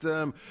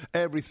system,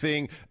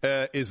 everything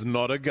is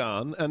not a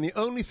gun. And the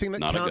only thing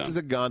that counts as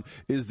a gun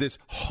is this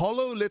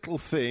hollow little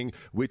thing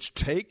which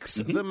takes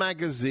the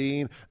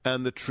magazine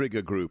and the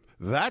trigger group.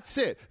 That's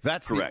it.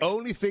 That's correct. The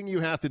only thing you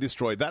have to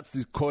destroy. That's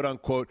the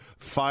quote-unquote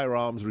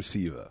firearms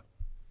receiver.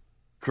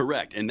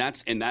 Correct. And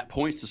that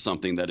points to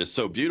something that is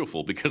so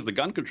beautiful, because the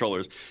gun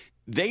controllers,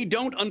 they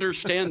don't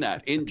understand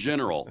that in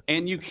general,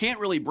 and you can't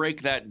really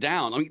break that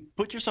down. I mean,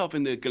 put yourself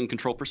in the gun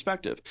control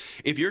perspective.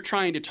 If you're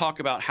trying to talk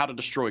about how to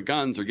destroy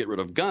guns or get rid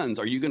of guns,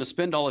 are you going to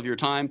spend all of your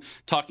time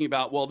talking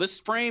about, well, this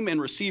frame and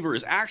receiver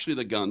is actually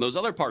the gun, those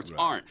other parts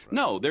aren't? Right.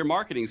 No, their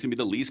marketing is going to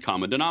be the least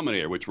common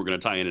denominator, which we're going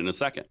to tie in a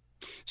second.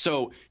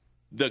 So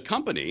the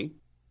company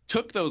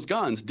took those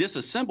guns,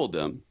 disassembled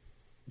them,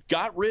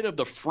 got rid of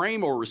the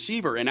frame or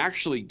receiver, and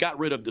actually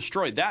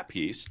destroyed that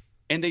piece.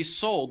 And they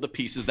sold the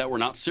pieces that were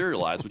not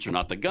serialized, which are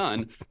not the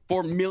gun,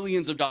 for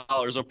millions of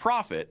dollars of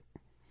profit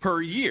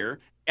per year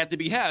at the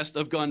behest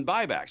of gun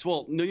buybacks.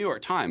 Well, New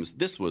York Times,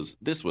 this was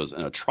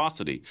an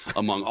atrocity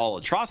among all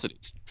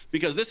atrocities,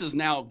 because this is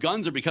now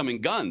guns are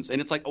becoming guns. And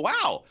it's like,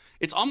 wow,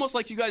 it's almost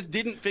like you guys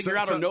didn't figure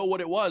out or know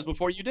what it was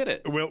before you did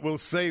it. We'll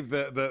save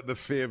the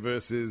fear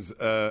versus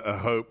a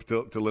hope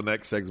till the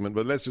next segment,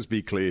 but let's just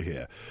be clear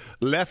here.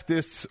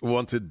 Leftists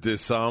want to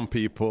disarm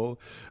people.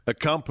 A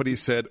company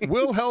said,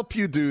 we'll help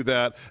you do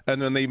that,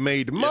 and then they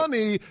made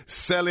money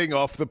selling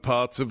off the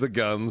parts of the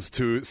guns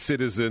to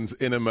citizens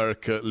in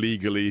America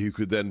legally who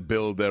could then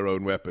build their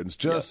own weapons.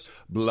 Just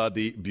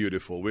bloody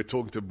beautiful. We're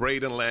talking to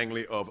Braden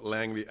Langley of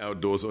Langley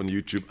Outdoors on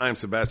YouTube. I'm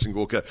Sebastian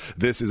Gorka.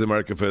 This is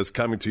America First,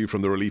 coming to you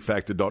from the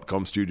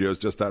ReliefFactor.com studios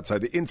just outside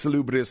the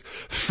insalubrious,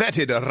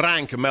 fetid,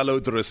 rank,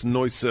 malodorous,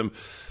 noisome,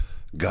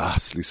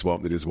 ghastly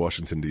swamp that is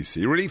Washington,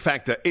 D.C. Relief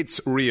Factor, it's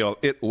real,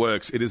 it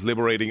works, it is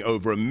liberating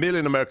over 1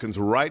 million Americans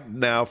right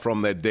now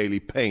from their daily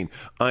pain.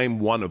 I'm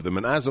one of them,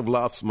 and as of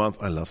last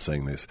month, I love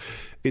saying this,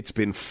 it's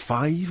been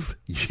 5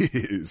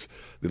 years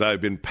that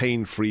I've been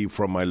pain-free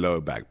from my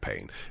lower back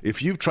pain.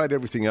 If you've tried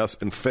everything else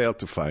and failed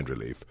to find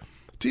relief,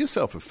 do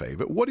yourself a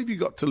favor. What have you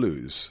got to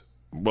lose?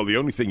 well, the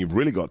only thing you've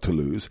really got to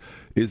lose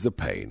is the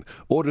pain.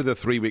 Order the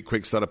 3-week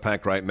quick starter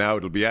pack right now.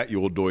 It'll be at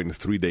your door in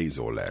 3 days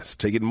or less.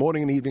 Take it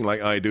morning and evening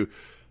like I do.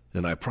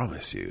 And I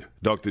promise you,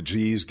 Dr.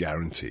 G's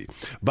guarantee,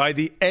 by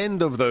the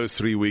end of those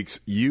 3 weeks,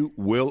 you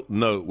will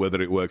know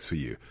whether it works for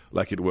you,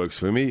 like it works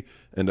for me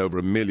and over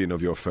 1 million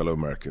of your fellow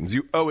Americans.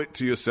 You owe it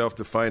to yourself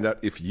to find out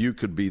if you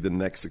could be the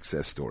next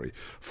success story.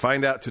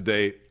 Find out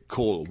today.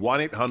 Call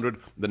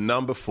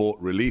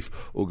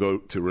 1-800-4-RELIEF or go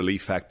to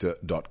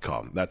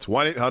relieffactor.com. That's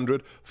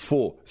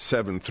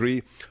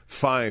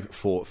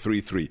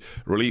 1-800-473-5433.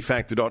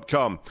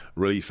 Relieffactor.com.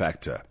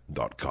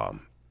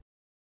 Relieffactor.com.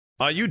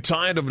 Are you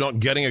tired of not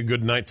getting a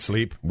good night's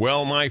sleep?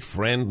 Well, my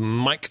friend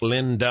Mike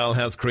Lindell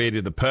has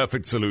created the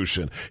perfect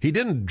solution. He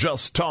didn't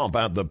just top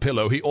out the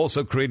pillow, he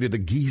also created the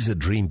Giza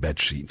Dream Bed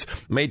Sheets.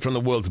 Made from the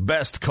world's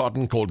best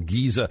cotton called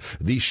Giza,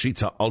 these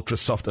sheets are ultra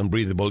soft and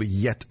breathable,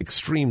 yet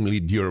extremely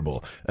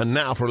durable. And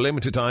now, for a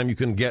limited time, you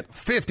can get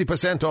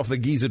 50% off the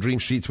Giza Dream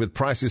Sheets with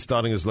prices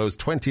starting as low as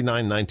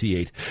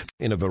 $29.98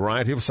 in a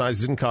variety of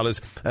sizes and colors,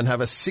 and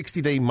have a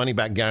 60-day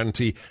money-back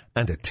guarantee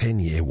and a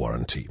 10-year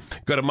warranty.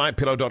 Go to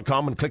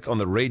mypillow.com and click on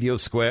the radio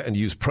square and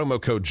use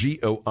promo code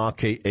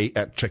GORKA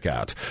at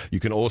checkout. You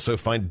can also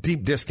find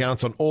deep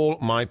discounts on all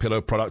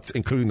MyPillow products,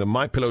 including the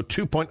MyPillow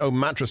 2.0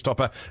 mattress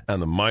topper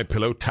and the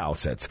MyPillow towel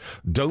sets.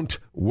 Don't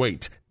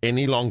wait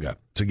any longer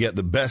to get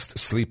the best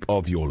sleep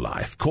of your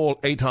life. Call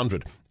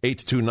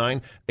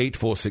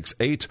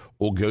 800-829-8468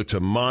 or go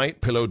to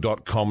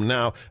mypillow.com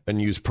now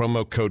and use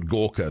promo code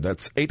Gorka.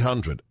 That's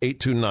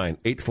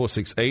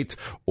 800-829-8468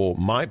 or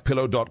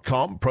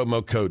mypillow.com,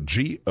 promo code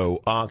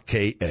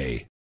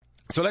GORKA.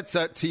 So let's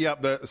tee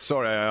up the...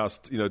 Sorry, I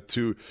asked,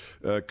 two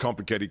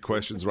complicated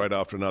questions right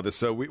after another.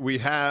 So we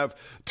have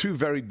two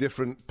very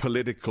different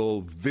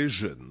political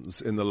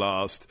visions in the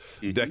last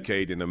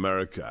decade in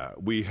America.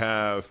 We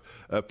have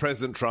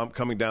President Trump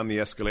coming down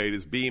the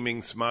escalators,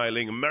 beaming,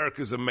 smiling.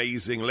 America's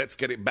amazing. Let's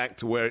get it back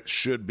to where it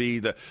should be.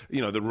 The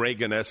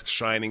Reagan-esque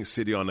shining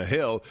city on a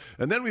hill.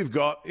 And then we've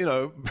got,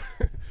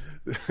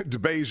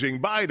 Beijing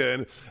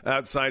Biden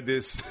outside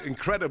this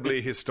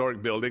incredibly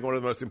historic building, one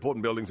of the most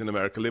important buildings in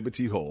America,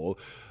 Liberty Hall,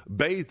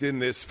 bathed in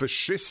this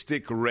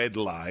fascistic red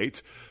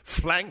light,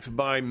 flanked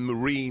by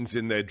Marines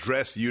in their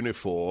dress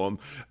uniform,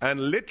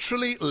 and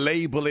literally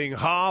labeling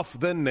half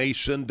the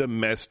nation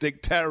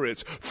domestic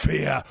terrorists.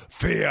 Fear,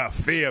 fear,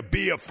 fear,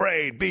 be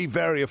afraid, be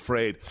very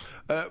afraid.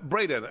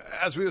 Braden,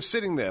 as we were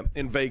sitting there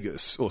in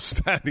Vegas, or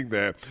standing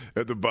there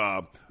at the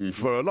bar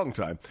for a long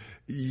time,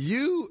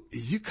 you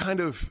kind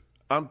of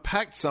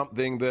unpacked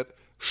something that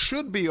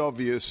should be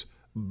obvious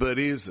but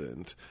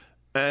isn't,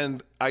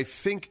 and I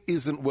think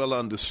isn't well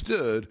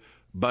understood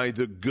by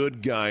the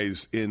good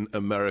guys in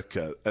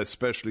America,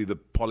 especially the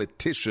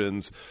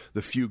politicians,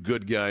 the few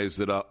good guys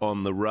that are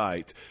on the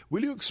right.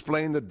 Will you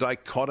explain the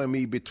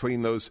dichotomy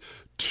between those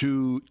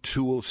two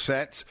tool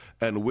sets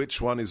and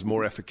which one is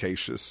more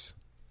efficacious?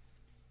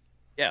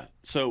 Yeah,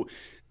 so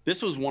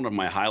this was one of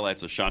my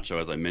highlights of SHOT Show,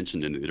 as I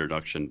mentioned in the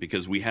introduction,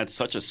 because we had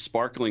such a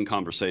sparkling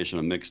conversation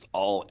amidst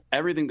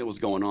everything that was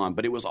going on,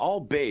 but it was all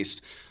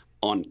based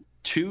on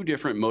two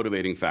different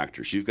motivating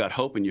factors. You've got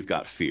hope and you've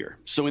got fear.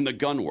 So in the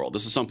gun world,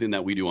 this is something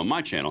that we do on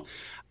my channel.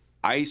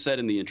 I said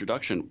in the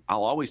introduction,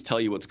 I'll always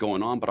tell you what's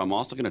going on, but I'm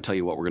also going to tell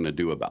you what we're going to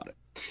do about it.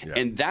 Yeah.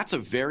 And that's a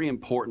very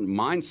important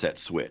mindset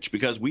switch,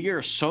 because we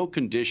are so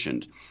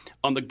conditioned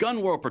on the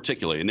gun world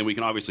particularly, and then we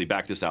can obviously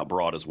back this out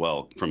broad as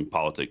well from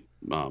politics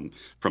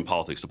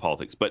to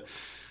politics. But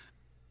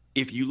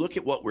if you look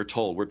at what we're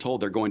told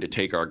they're going to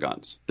take our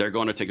guns. They're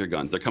going to take your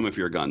guns. They're coming for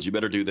your guns. You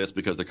better do this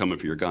because they're coming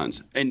for your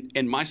guns. And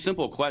my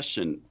simple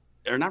question,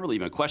 or not really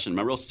even a question,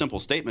 my real simple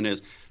statement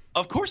is,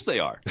 of course they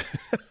are.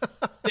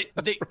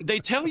 they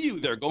tell you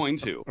they're going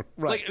to.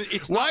 Right. Like,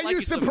 it's Why not are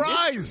you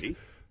surprised?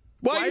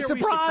 Why are you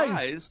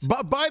surprised?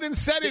 Biden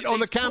said it on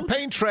the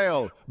campaign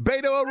trail.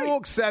 Beto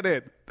O'Rourke said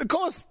it. Of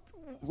course.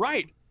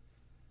 Right.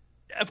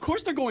 Of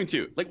course they're going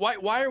to. Like,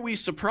 why are we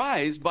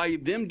surprised by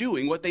them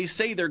doing what they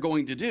say they're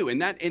going to do?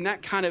 And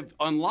that kind of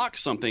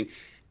unlocks something.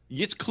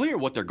 It's clear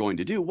what they're going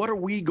to do. What are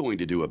we going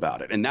to do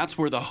about it? And that's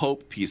where the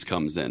hope piece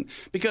comes in.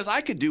 Because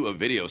I could do a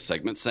video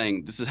segment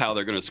saying this is how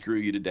they're going to screw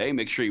you today.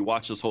 Make sure you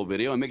watch this whole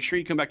video and make sure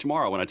you come back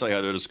tomorrow when I tell you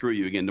how they're going to screw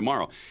you again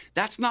tomorrow.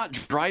 That's not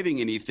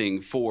driving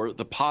anything for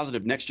the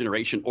positive next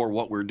generation or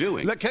what we're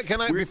doing. Look,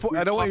 can I?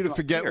 I don't want you to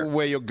forget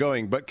where you're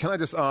going, but can I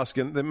just ask,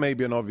 and there may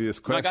be an obvious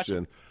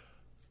question.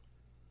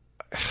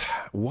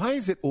 Why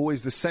is it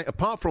always the same?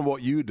 Apart from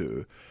what you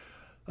do,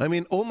 I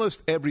mean,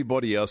 almost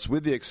everybody else,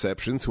 with the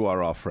exceptions who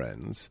are our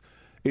friends,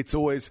 it's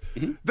always,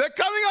 they're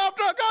coming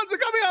after our guns, they're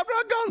coming after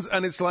our guns.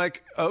 And it's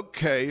like,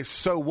 okay,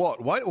 so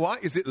what? Why?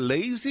 Is it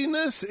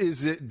laziness?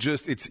 Is it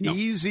just, it's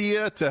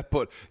easier to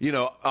put,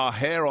 our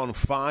hair on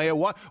fire?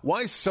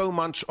 Why so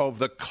much of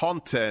the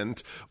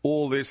content,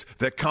 all this,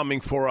 they're coming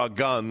for our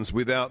guns,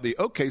 without the,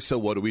 okay, so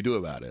what do we do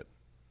about it?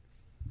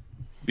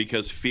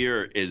 Because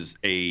fear is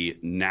a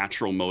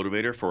natural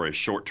motivator for a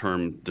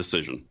short-term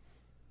decision,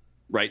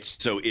 right?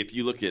 So if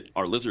you look at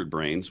our lizard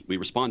brains, we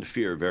respond to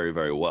fear very,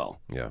 very well.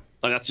 Yeah.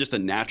 And that's just a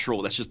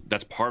natural,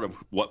 that's part of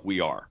what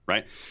we are,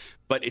 right?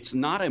 But it's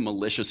not a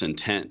malicious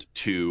intent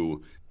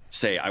to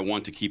say, I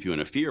want to keep you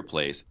in a fear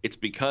place. It's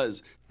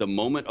because the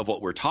moment of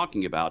what we're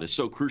talking about is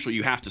so crucial.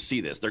 You have to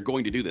see this. They're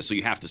going to do this, so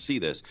you have to see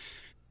this.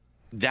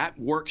 That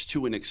works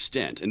to an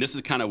extent. And this is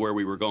kind of where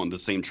we were going, the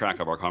same track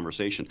of our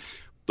conversation.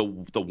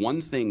 The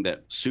one thing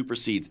that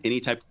supersedes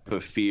any type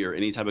of fear,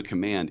 any type of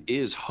command,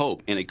 is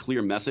hope and a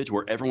clear message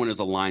where everyone is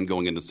aligned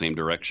going in the same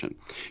direction.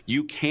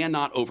 You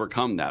cannot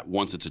overcome that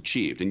once it's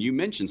achieved. And you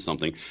mentioned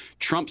something.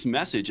 Trump's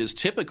message is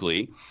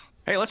typically,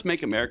 hey, let's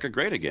make America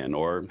great again.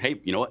 Or, hey,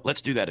 you know what,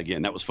 let's do that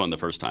again. That was fun the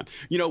first time.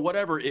 You know,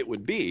 whatever it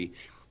would be,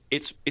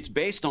 it's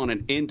based on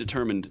a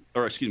determined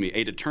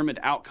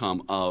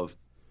outcome of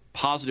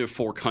positive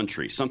for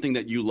country, something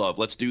that you love.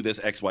 Let's do this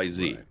X, Y,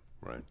 Z.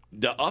 Right.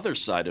 The other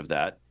side of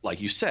that,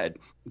 like you said,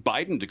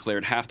 Biden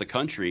declared half the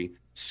country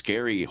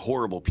scary,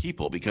 horrible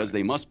people because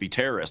they must be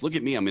terrorists. Look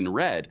at me, I'm in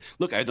red.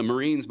 Look, I have the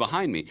Marines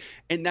behind me.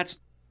 And that's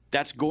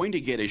going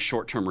to get a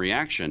short-term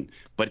reaction,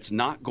 but it's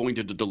not going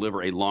to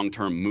deliver a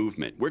long-term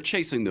movement. We're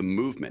chasing the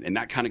movement, and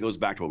that kind of goes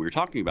back to what we were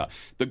talking about.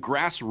 The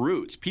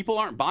grassroots, people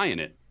aren't buying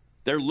it.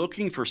 They're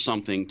looking for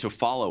something to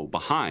follow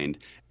behind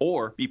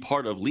or be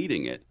part of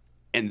leading it.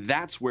 And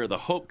that's where the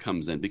hope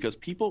comes in, because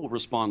people will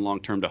respond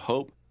long-term to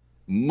hope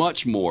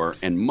much more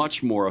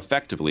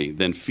effectively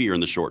than fear in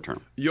the short term.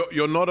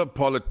 You're not a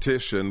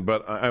politician,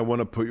 but I want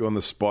to put you on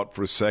the spot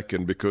for a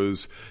second,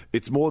 because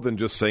it's more than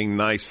just saying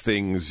nice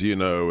things, you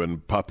know,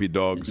 and puppy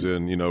dogs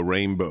and, you know,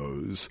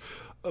 rainbows.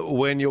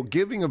 When you're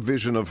giving a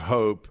vision of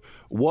hope,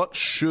 what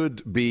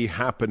should be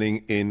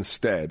happening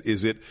instead?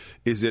 Is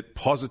it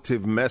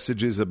positive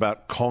messages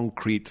about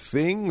concrete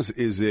things?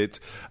 Is it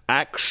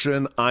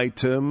action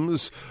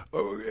items?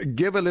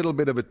 Give a little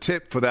bit of a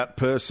tip for that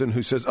person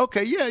who says,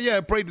 okay,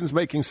 yeah, Braden's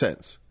making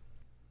sense.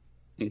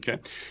 Okay.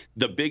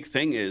 The big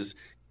thing is,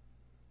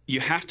 you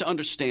have to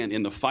understand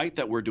in the fight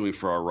that we're doing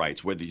for our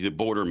rights, whether the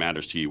border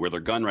matters to you, whether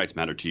gun rights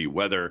matter to you,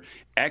 whether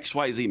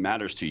XYZ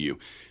matters to you,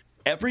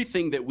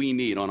 everything that we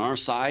need on our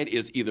side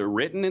is either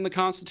written in the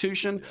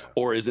Constitution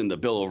or is in the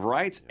Bill of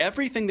Rights.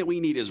 Everything that we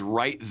need is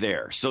right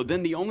there. So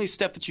then the only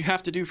step that you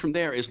have to do from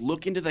there is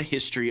look into the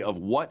history of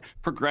what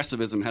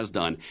progressivism has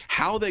done,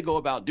 how they go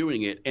about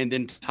doing it, and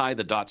then tie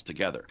the dots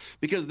together.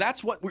 Because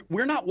that's what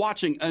we're not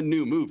watching a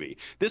new movie.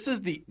 This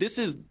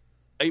is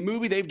a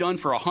movie they've done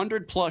for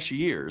 100+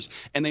 years,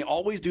 and they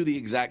always do the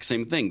exact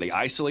same thing. They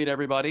isolate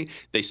everybody.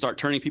 They start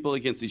turning people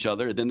against each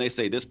other. Then they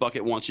say, this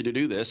bucket wants you to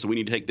do this, so we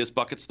need to take this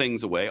bucket's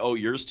things away. Oh,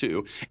 yours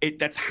too.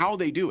 That's how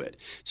they do it.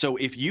 So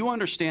if you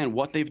understand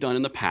what they've done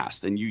in the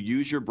past and you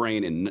use your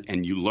brain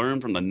and you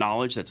learn from the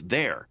knowledge that's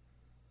there,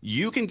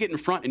 you can get in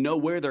front and know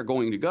where they're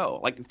going to go.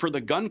 Like for the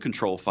gun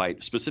control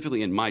fight,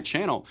 specifically in my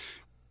channel,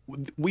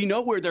 we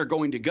know where they're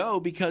going to go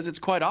because it's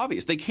quite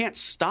obvious. They can't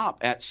stop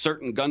at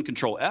certain gun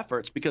control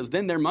efforts because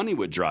then their money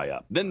would dry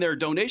up. Then their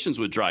donations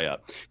would dry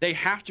up. They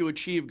have to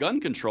achieve gun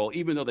control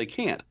even though they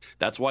can't.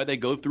 That's why they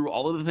go through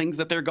all of the things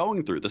that they're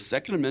going through. The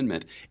Second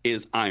Amendment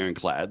is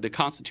ironclad. The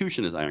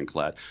Constitution is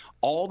ironclad.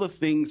 All the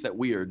things that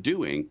we are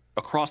doing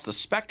across the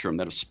spectrum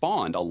that have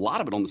spawned, a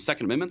lot of it on the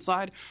Second Amendment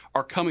side,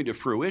 are coming to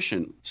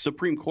fruition.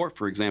 Supreme Court,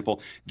 for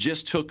example,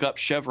 just took up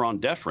Chevron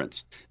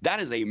deference. That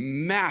is a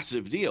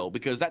massive deal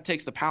because that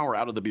takes the power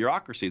out of the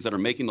bureaucracies that are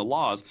making the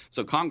laws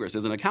so Congress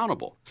isn't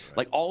accountable.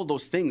 Like all of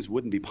those things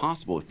wouldn't be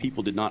possible if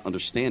people did not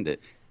understand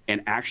it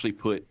and actually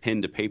put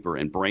pen to paper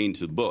and brain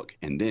to the book,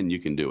 and then you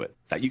can do it.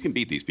 That you can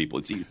beat these people.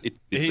 It's easy.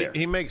 It's there.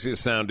 He makes it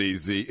sound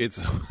easy.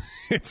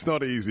 It's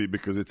not easy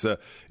because it's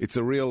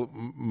a real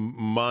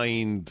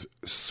mind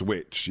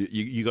switch.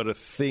 You got to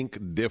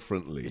think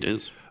differently. It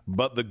is.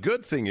 But the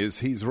good thing is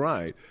he's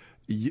right.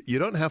 You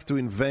don't have to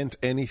invent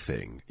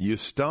anything. You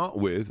start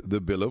with the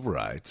Bill of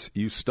Rights.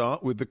 You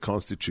start with the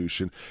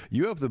Constitution.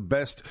 You have a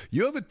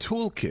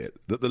toolkit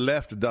that the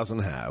left doesn't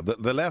have.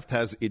 The left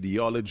has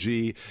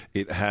ideology.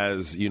 It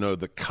has,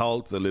 the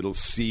cult, the little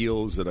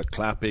seals that are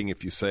clapping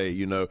if you say,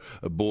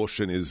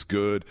 abortion is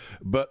good.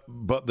 But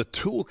the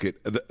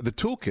toolkit, the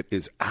toolkit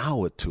is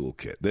our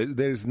toolkit.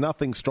 There's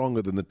nothing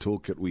stronger than the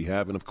toolkit we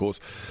have. And of course,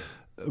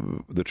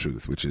 the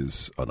truth, which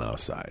is on our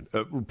side.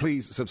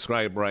 Please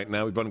subscribe right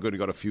now. We've only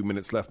got a few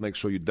minutes left. Make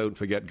sure you don't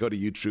forget. Go to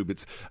YouTube.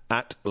 It's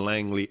at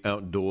Langley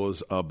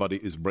Outdoors. Our buddy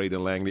is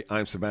Braden Langley.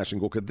 I'm Sebastian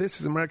Gorka. This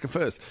is America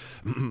First.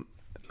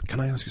 Can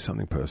I ask you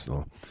something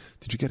personal?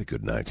 Did you get a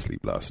good night's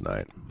sleep last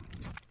night?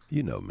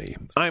 You know me.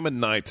 I'm a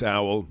night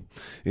owl.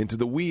 Into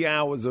the wee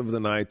hours of the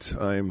night,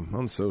 I'm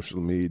on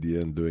social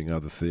media and doing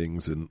other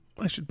things, and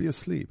I should be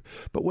asleep.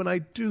 But when I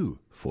do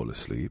fall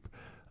asleep,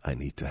 I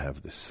need to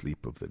have the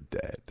sleep of the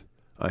dead.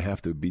 I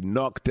have to be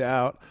knocked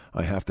out.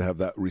 I have to have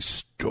that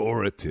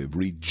restorative,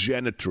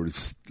 regenerative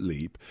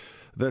sleep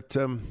that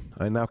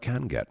I now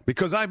can get.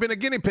 Because I've been a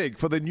guinea pig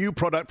for the new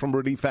product from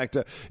Relief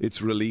Factor.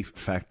 It's Relief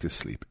Factor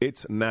Sleep.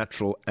 It's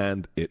natural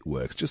and it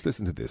works. Just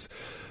listen to this.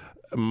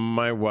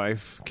 My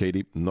wife,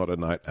 Katie, not a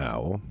night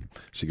owl.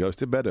 She goes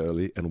to bed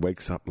early and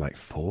wakes up like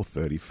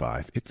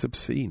 4:35. It's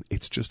obscene.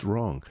 It's just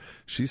wrong.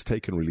 She's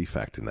taken Relief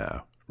Factor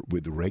now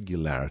with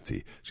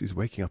regularity. She's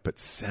waking up at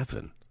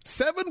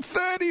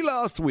 7:30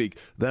 last week.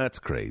 That's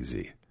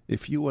crazy.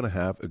 if you want to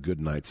have a good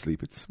night's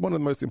sleep. It's one of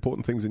the most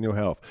important things in your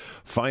health.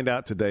 Find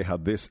out today how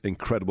this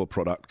incredible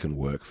product can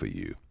work for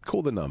you.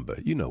 Call the number.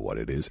 You know what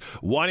it is.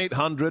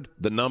 1-800,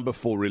 the number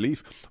for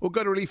relief, or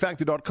go to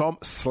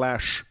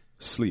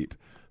relieffactor.com/sleep.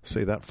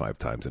 Say that 5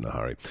 times in a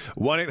hurry.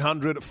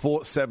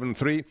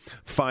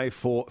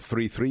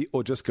 1-800-473-5433,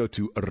 or just go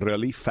to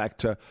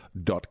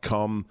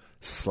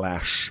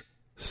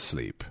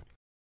relieffactor.com/sleep.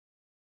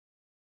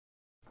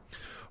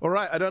 All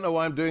right, I don't know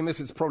why I'm doing this.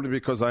 It's probably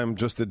because I'm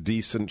just a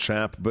decent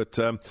chap, but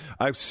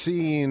I've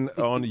seen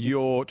on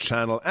your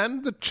channel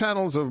and the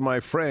channels of my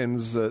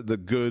friends, the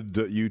good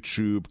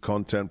YouTube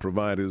content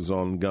providers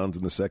on guns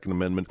and the Second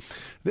Amendment,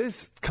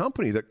 this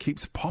company that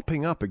keeps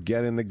popping up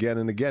again and again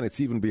and again. It's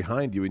even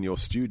behind you in your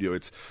studio.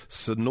 It's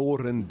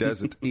Sonoran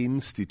Desert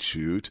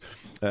Institute.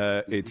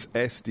 It's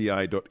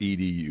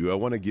sdi.edu. I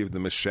want to give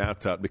them a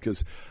shout out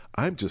because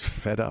I'm just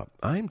fed up.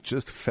 I'm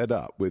just fed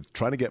up with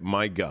trying to get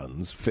my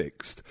guns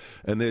fixed,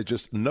 and there's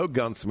just no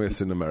gunsmiths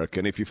in America.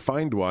 And if you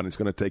find one, it's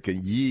going to take a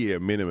year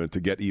minimum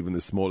to get even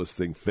the smallest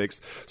thing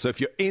fixed. So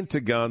if you're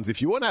into guns,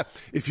 if you want to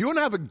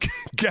have a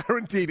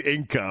guaranteed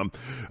income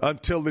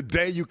until the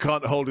day you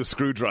can't hold a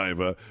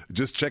screwdriver,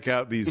 just check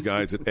out these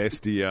guys at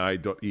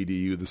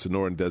sdi.edu, the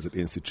Sonoran Desert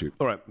Institute.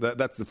 All right,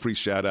 that's the free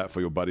shout out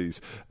for your buddies,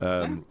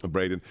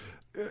 Braden.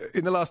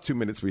 In the last 2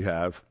 minutes we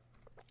have,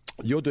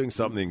 you're doing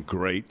something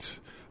great.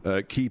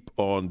 Keep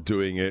on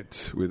doing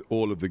it with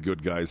all of the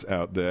good guys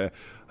out there.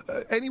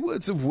 Any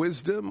words of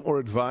wisdom or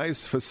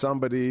advice for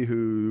somebody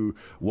who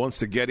wants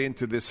to get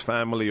into this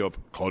family of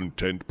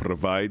content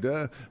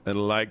provider and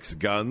likes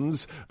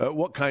guns?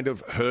 What kind of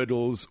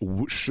hurdles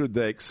should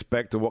they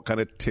expect, or what kind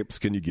of tips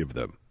can you give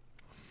them?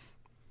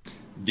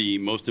 The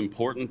most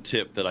important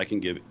tip that I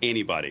can give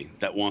anybody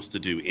that wants to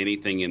do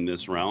anything in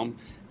this realm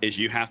is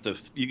you have to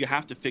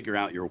figure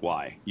out your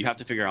why. You have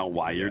to figure out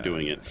why you're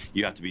doing it.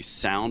 You have to be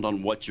sound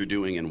on what you're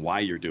doing and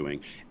why you're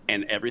doing,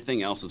 and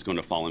everything else is going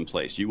to fall in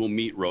place. You will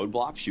meet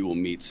roadblocks. You will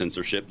meet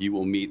censorship. You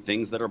will meet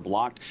things that are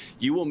blocked.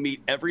 You will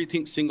meet every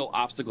single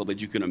obstacle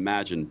that you can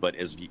imagine, but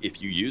if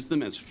you use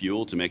them as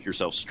fuel to make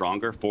yourself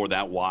stronger for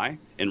that why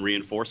and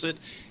reinforce it,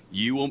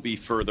 you will be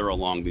further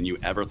along than you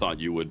ever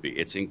thought you would be.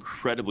 It's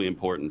incredibly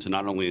important to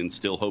not only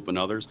instill hope in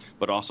others,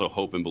 but also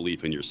hope and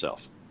belief in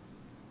yourself.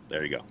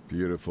 There you go.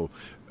 Beautiful.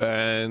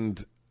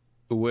 And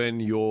when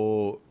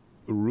you're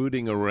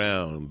rooting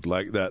around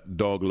like that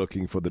dog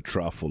looking for the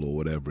truffle or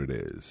whatever it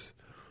is,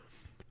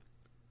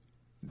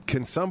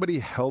 can somebody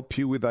help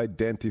you with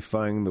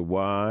identifying the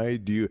why?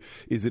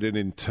 Is it an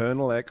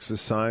internal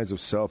exercise of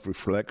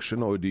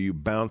self-reflection, or do you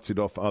bounce it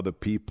off other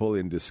people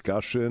in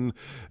discussion?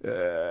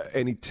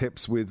 Any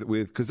tips with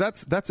because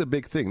that's a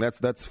big thing.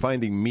 That's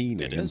finding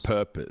meaning and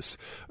purpose.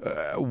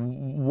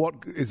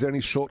 Is there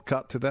any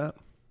shortcut to that?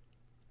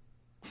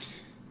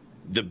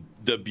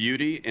 The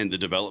beauty and the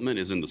development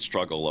is in the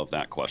struggle of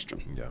that question.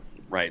 Yeah.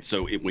 Right.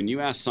 So when you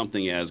ask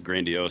something as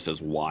grandiose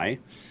as why,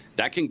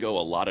 that can go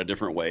a lot of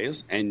different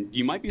ways, and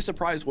you might be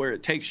surprised where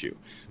it takes you.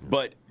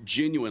 But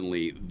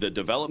genuinely, the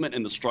development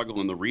and the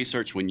struggle and the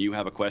research, when you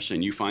have a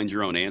question, you find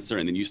your own answer,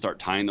 and then you start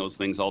tying those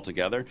things all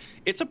together,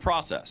 it's a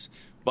process.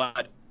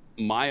 But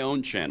my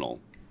own channel,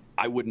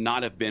 I would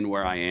not have been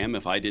where I am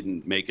if I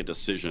didn't make a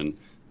decision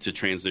to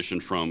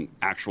transition from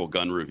actual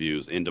gun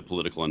reviews into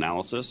political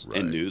analysis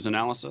and news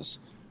analysis.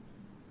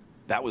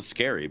 That was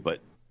scary,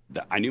 but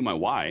I knew my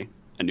why.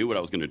 I knew what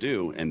I was going to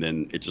do, and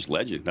then it just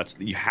led you.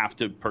 You have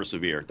to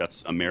persevere.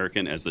 That's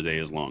American as the day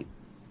is long.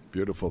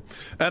 Beautiful.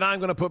 And I'm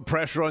going to put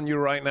pressure on you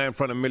right now in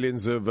front of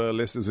millions of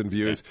listeners and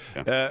viewers.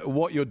 Yeah.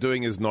 What you're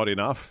doing is not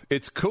enough.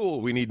 It's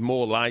cool. We need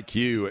more like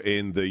you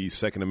in the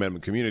Second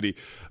Amendment community.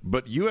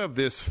 But you have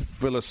this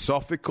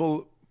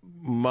philosophical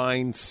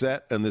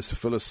mindset and this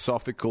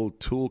philosophical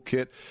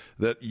toolkit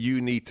that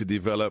you need to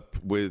develop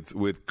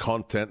with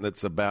content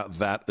that's about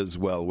that as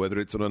well, whether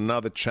it's on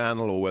another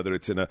channel or whether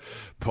it's in a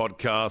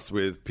podcast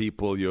with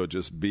people you're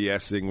just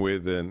BSing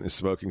with and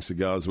smoking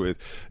cigars with.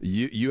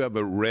 You have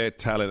a rare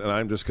talent, and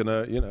I'm just going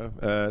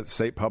to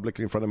say it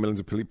publicly in front of millions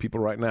of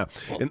people right now.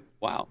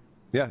 Wow.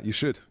 Yeah, you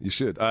should. You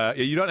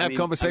don't have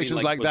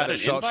conversations like that at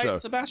SHOT Show.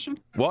 Sebastian?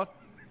 What?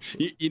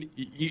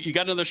 You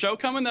got another show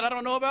coming that I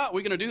don't know about?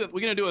 We're gonna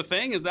do a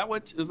thing? Is that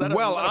what? Is that?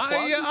 Well,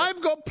 I've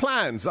got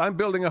plans. I'm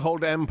building a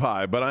whole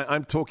empire, but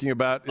I'm talking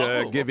about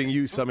giving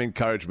you some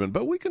encouragement.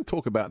 But we can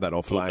talk about that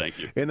offline. Well, thank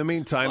you. In the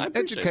meantime,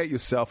 educate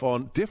yourself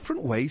on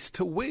different ways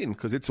to win,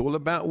 because it's all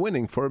about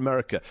winning for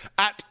America.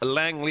 At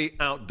Langley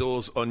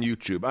Outdoors on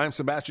YouTube. I'm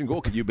Sebastian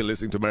Gorka. You've been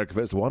listening to America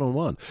First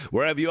One-on-One.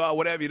 Wherever you are,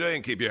 whatever you're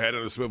doing, keep your head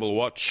on a swivel.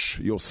 Watch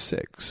your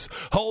six.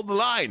 Hold the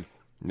line.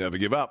 Never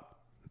give up.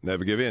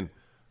 Never give in.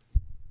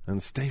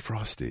 And stay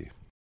frosty.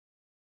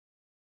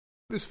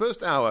 This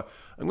first hour,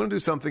 I'm going to do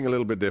something a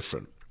little bit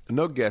different.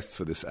 No guests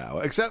for this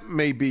hour, except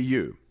maybe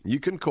you. You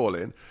can call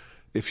in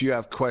if you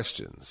have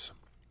questions.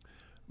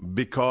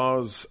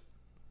 Because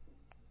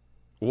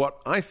what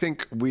I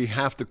think we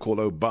have to call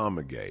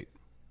Obamagate,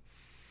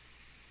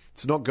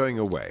 it's not going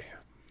away.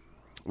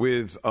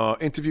 With our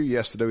interview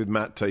yesterday with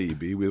Matt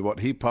Taibbi, with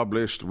what he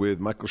published with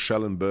Michael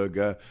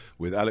Schellenberger,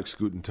 with Alex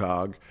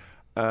Gutentag,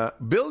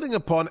 building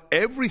upon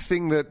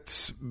everything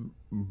that's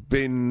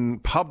been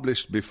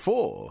published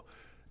before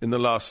in the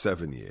last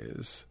 7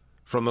 years,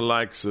 from the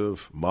likes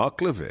of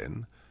Mark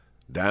Levin,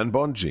 Dan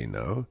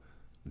Bongino,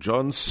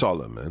 John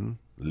Solomon,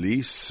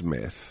 Lee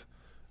Smith,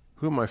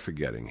 who am I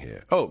forgetting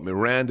here? Oh,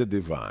 Miranda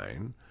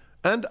Devine,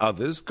 and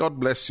others, God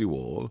bless you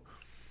all.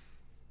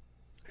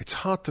 It's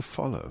hard to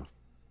follow.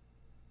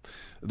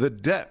 The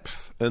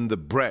depth and the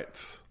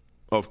breadth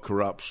of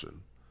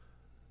corruption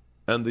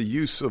and the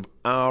use of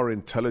our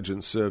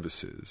intelligence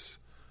services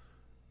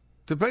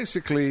to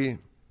basically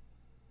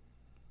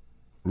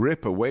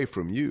rip away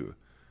from you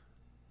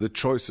the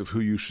choice of who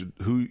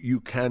you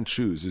can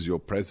choose as your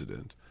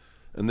president,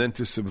 and then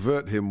to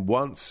subvert him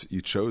once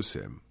you chose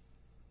him.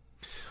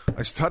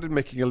 I started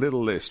making a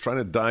little list, trying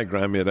to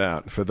diagram it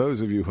out. For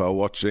those of you who are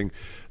watching,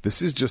 this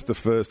is just the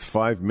first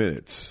 5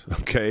 minutes,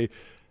 okay?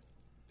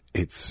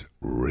 It's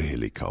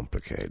really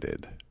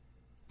complicated.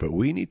 But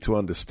we need to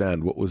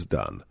understand what was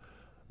done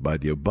by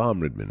the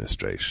Obama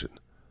administration,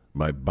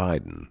 by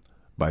Biden,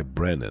 by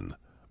Brennan,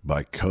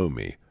 by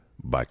Comey,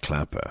 by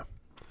Clapper.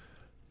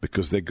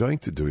 Because they're going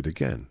to do it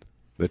again.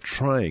 They're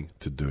trying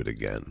to do it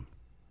again.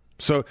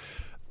 So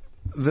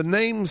the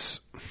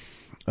names,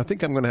 I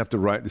think I'm going to have to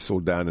write this all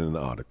down in an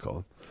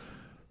article,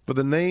 but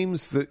the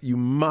names that you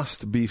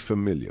must be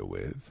familiar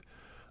with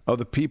are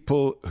the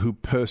people who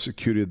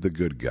persecuted the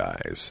good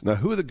guys. Now,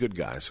 who are the good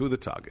guys? Who are the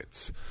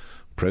targets?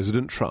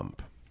 President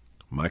Trump,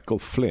 Michael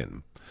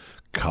Flynn,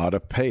 Carter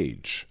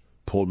Page,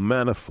 Paul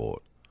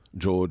Manafort,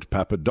 George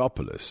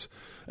Papadopoulos,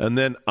 and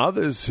then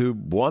others who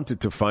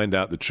wanted to find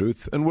out the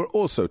truth and were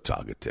also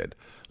targeted,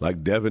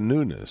 like Devin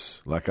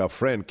Nunes, like our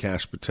friend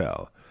Kash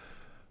Patel.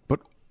 But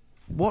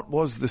what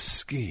was the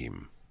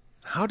scheme?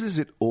 How does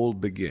it all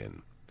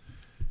begin?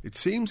 It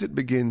seems it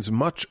begins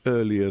much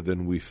earlier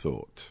than we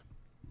thought.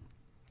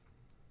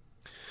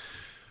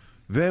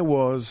 There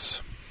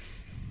was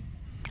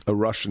a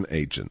Russian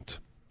agent,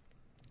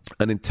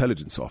 an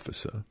intelligence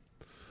officer,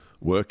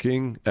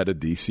 working at a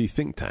DC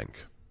think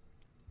tank.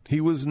 He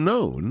was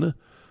known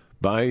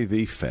by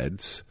the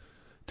feds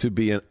to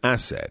be an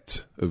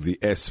asset of the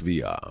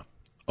SVR,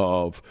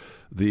 of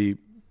the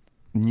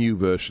new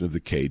version of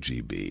the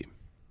KGB.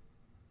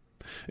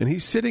 And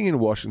he's sitting in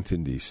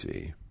Washington,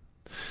 D.C.,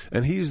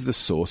 and he's the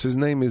source. His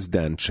name is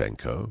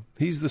Danchenko.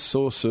 He's the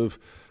source of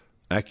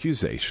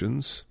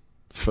accusations,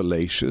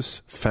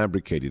 fallacious,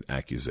 fabricated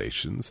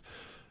accusations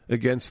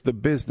against the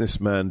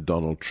businessman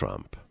Donald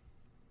Trump.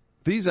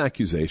 These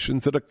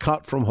accusations that are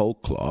cut from whole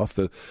cloth,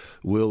 that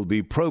will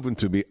be proven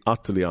to be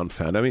utterly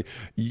unfounded. I mean,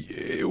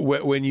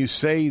 when you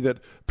say that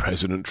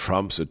President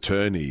Trump's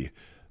attorney,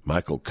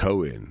 Michael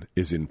Cohen,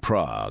 is in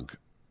Prague,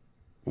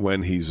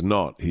 when he's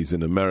not, he's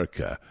in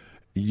America,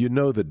 you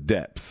know the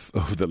depth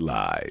of the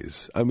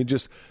lies. I mean,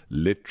 just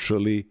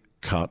literally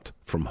cut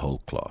from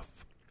whole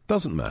cloth.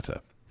 Doesn't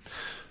matter.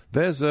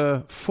 There's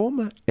a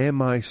former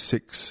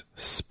MI6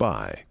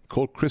 spy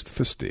called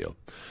Christopher Steele,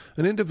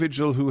 an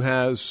individual who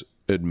has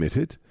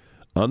admitted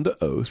under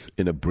oath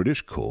in a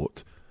British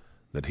court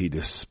that he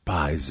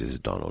despises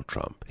Donald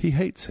Trump. He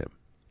hates him.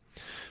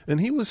 And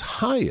he was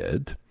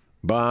hired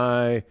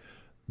by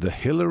the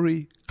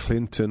Hillary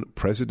Clinton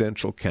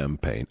presidential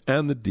campaign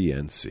and the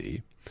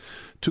DNC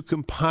to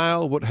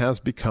compile what has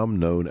become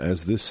known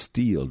as the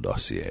Steele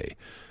dossier.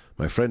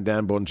 My friend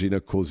Dan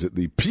Bongino calls it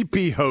the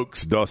PP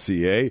hoax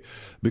dossier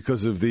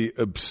because of the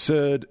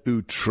absurd,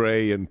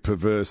 outre, and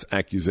perverse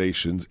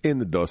accusations in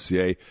the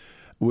dossier,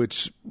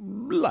 which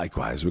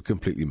likewise were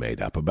completely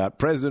made up, about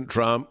President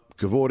Trump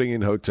cavorting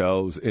in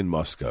hotels in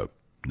Moscow.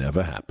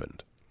 Never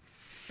happened.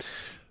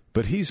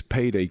 But he's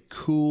paid a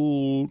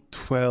cool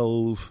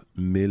 $12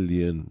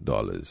 million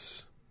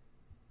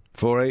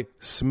for a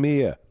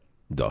smear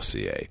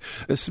dossier.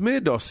 A smear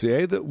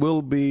dossier that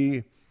will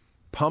be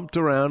pumped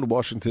around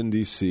Washington,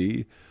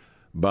 D.C.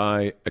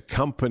 by a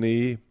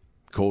company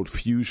called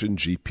Fusion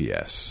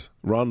GPS,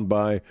 run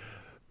by,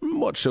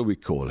 what shall we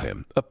call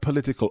him, a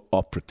political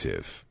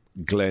operative,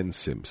 Glenn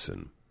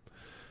Simpson.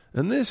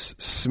 And this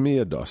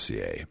smear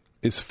dossier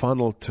is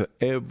funneled to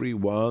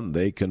everyone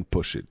they can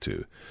push it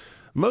to.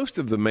 Most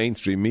of the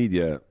mainstream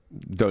media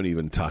don't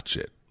even touch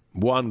it.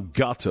 One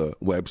gutter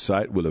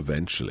website will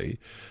eventually,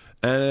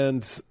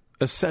 and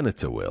a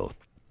senator will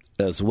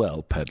as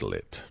well peddle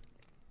it.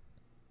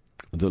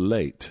 The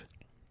late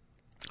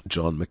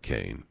John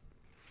McCain,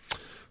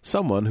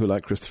 someone who,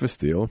 like Christopher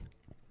Steele,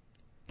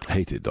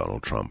 hated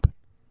Donald Trump.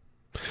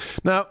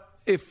 Now,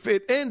 if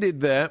it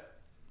ended there,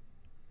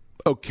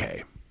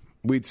 okay,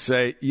 we'd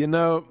say, you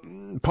know,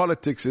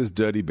 politics is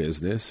dirty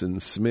business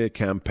and smear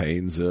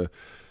campaigns are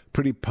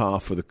pretty par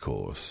for the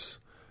course.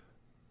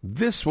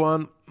 This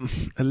one,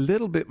 a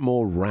little bit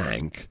more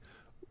rank.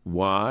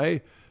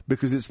 Why?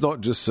 Because it's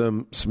not just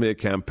some smear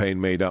campaign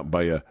made up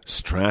by a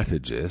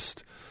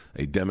strategist,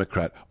 a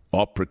Democrat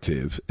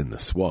operative in the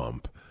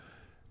swamp.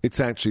 It's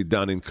actually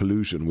done in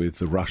collusion with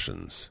the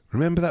Russians.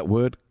 Remember that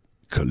word,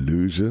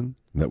 collusion,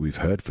 that we've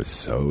heard for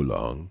so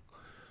long?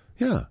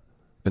 Yeah.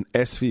 An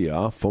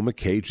SVR, former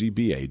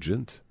KGB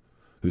agent,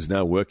 who's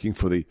now working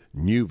for the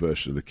new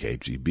version of the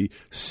KGB,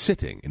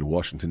 sitting in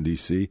Washington,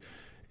 D.C.,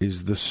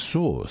 is the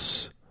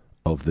source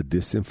of the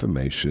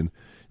disinformation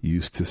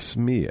used to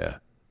smear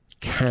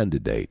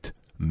candidate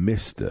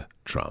Mr.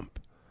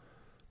 Trump.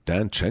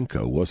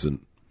 Danchenko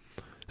wasn't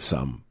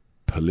some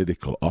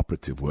political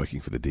operative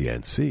working for the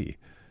DNC.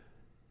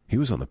 He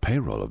was on the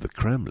payroll of the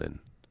Kremlin.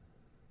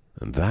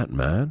 And that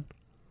man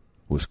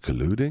was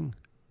colluding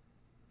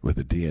with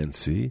the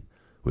DNC,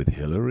 with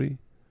Hillary,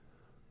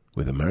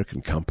 with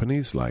American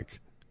companies like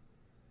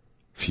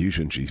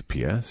Fusion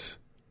GPS,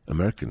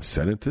 American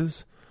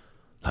senators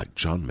like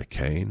John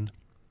McCain.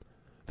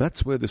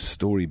 That's where the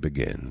story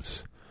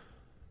begins,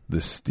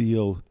 the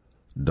Steele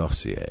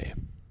dossier.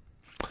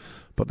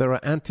 But there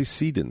are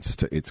antecedents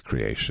to its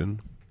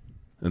creation,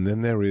 and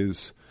then there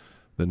is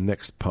the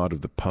next part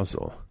of the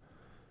puzzle.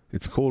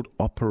 It's called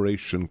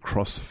Operation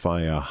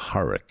Crossfire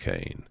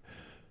Hurricane,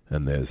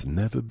 and there's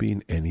never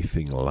been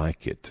anything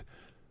like it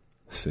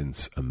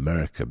since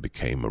America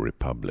became a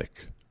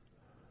republic.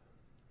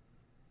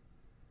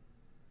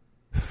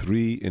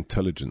 3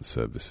 intelligence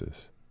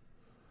services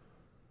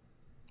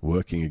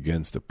working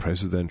against a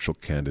presidential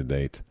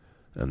candidate,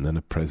 and then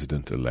a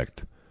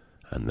president-elect,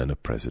 and then a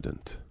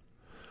president.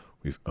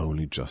 We've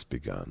only just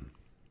begun.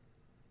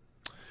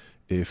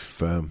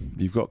 If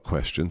you've got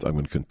questions, I'm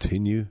going to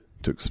continue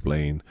to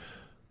explain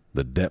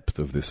the depth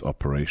of this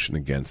operation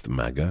against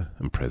MAGA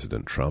and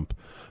President Trump,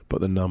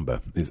 but the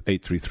number is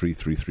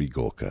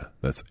 833-33-GORKA.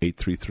 That's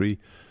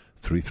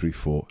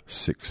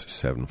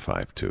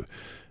 833-334-6752.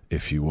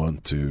 If you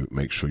want to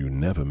make sure you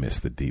never miss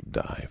the deep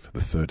dive,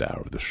 the third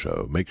hour of the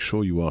show, make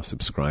sure you are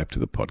subscribed to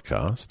the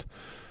podcast,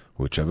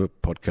 whichever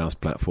podcast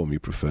platform you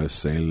prefer,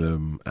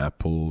 Salem,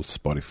 Apple,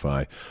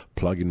 Spotify.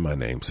 Plug in my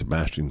name,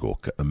 Sebastian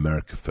Gorka,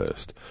 America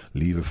First.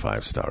 Leave a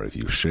 5-star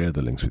review. Share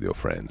the links with your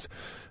friends.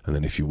 And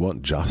then if you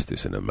want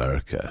justice in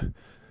America,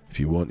 if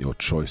you want your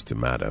choice to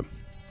matter,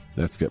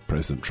 let's get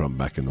President Trump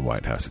back in the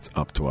White House. It's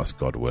up to us,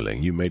 God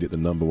willing. You made it the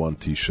 #1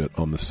 T-shirt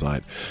on the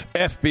site.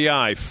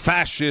 FBI,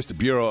 Fascist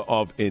Bureau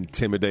of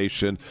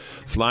Intimidation.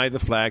 Fly the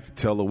flag to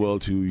tell the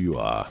world who you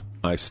are.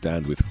 I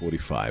stand with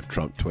 45,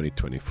 Trump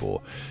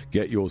 2024.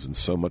 Get yours and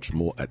so much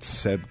more at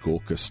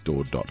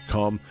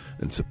sebgorkastore.com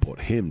and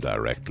support him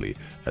directly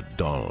at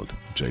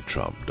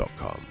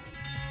donaldjtrump.com.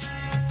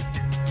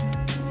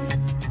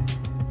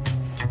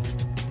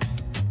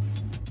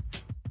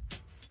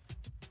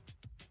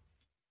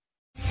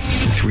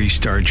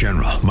 3-star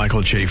General Michael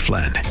J.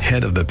 Flynn,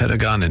 head of the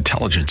Pentagon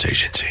Intelligence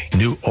Agency,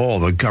 knew all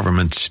the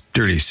government's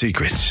dirty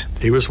secrets.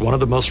 He was one of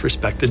the most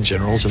respected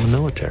generals in the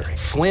military.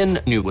 Flynn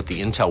knew what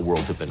the intel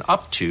world had been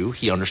up to.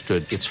 He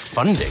understood its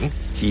funding.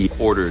 He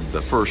ordered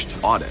the first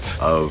audit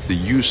of the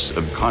use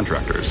of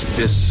contractors.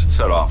 This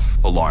set off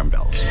alarm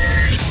bells.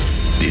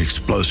 The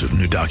explosive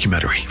new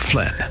documentary,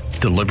 Flynn,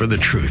 Deliver the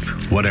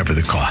Truth, Whatever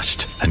the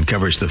Cost,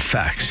 uncovers the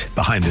facts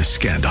behind this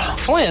scandal.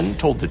 Flynn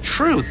told the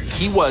truth.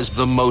 He was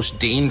the most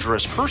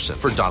dangerous person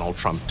for Donald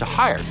Trump to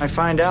hire. I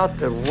find out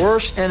the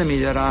worst enemy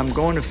that I'm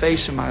going to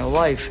face in my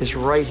life is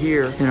right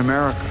here in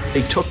America.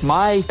 They took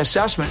my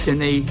assessment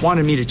and they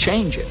wanted me to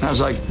change it. And I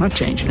was like, I'm not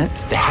changing it.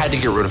 They had to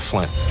get rid of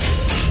Flynn.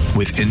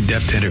 With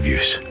in-depth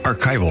interviews,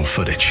 archival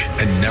footage,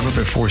 and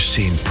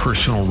never-before-seen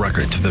personal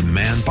records of the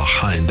man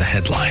behind the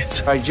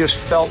headlines. I just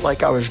felt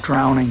like I was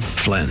drowning.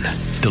 Flynn,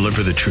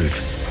 Deliver the Truth,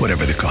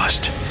 Whatever the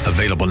Cost.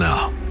 Available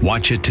now.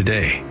 Watch it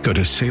today. Go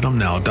to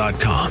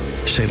salemnow.com.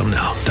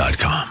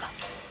 salemnow.com.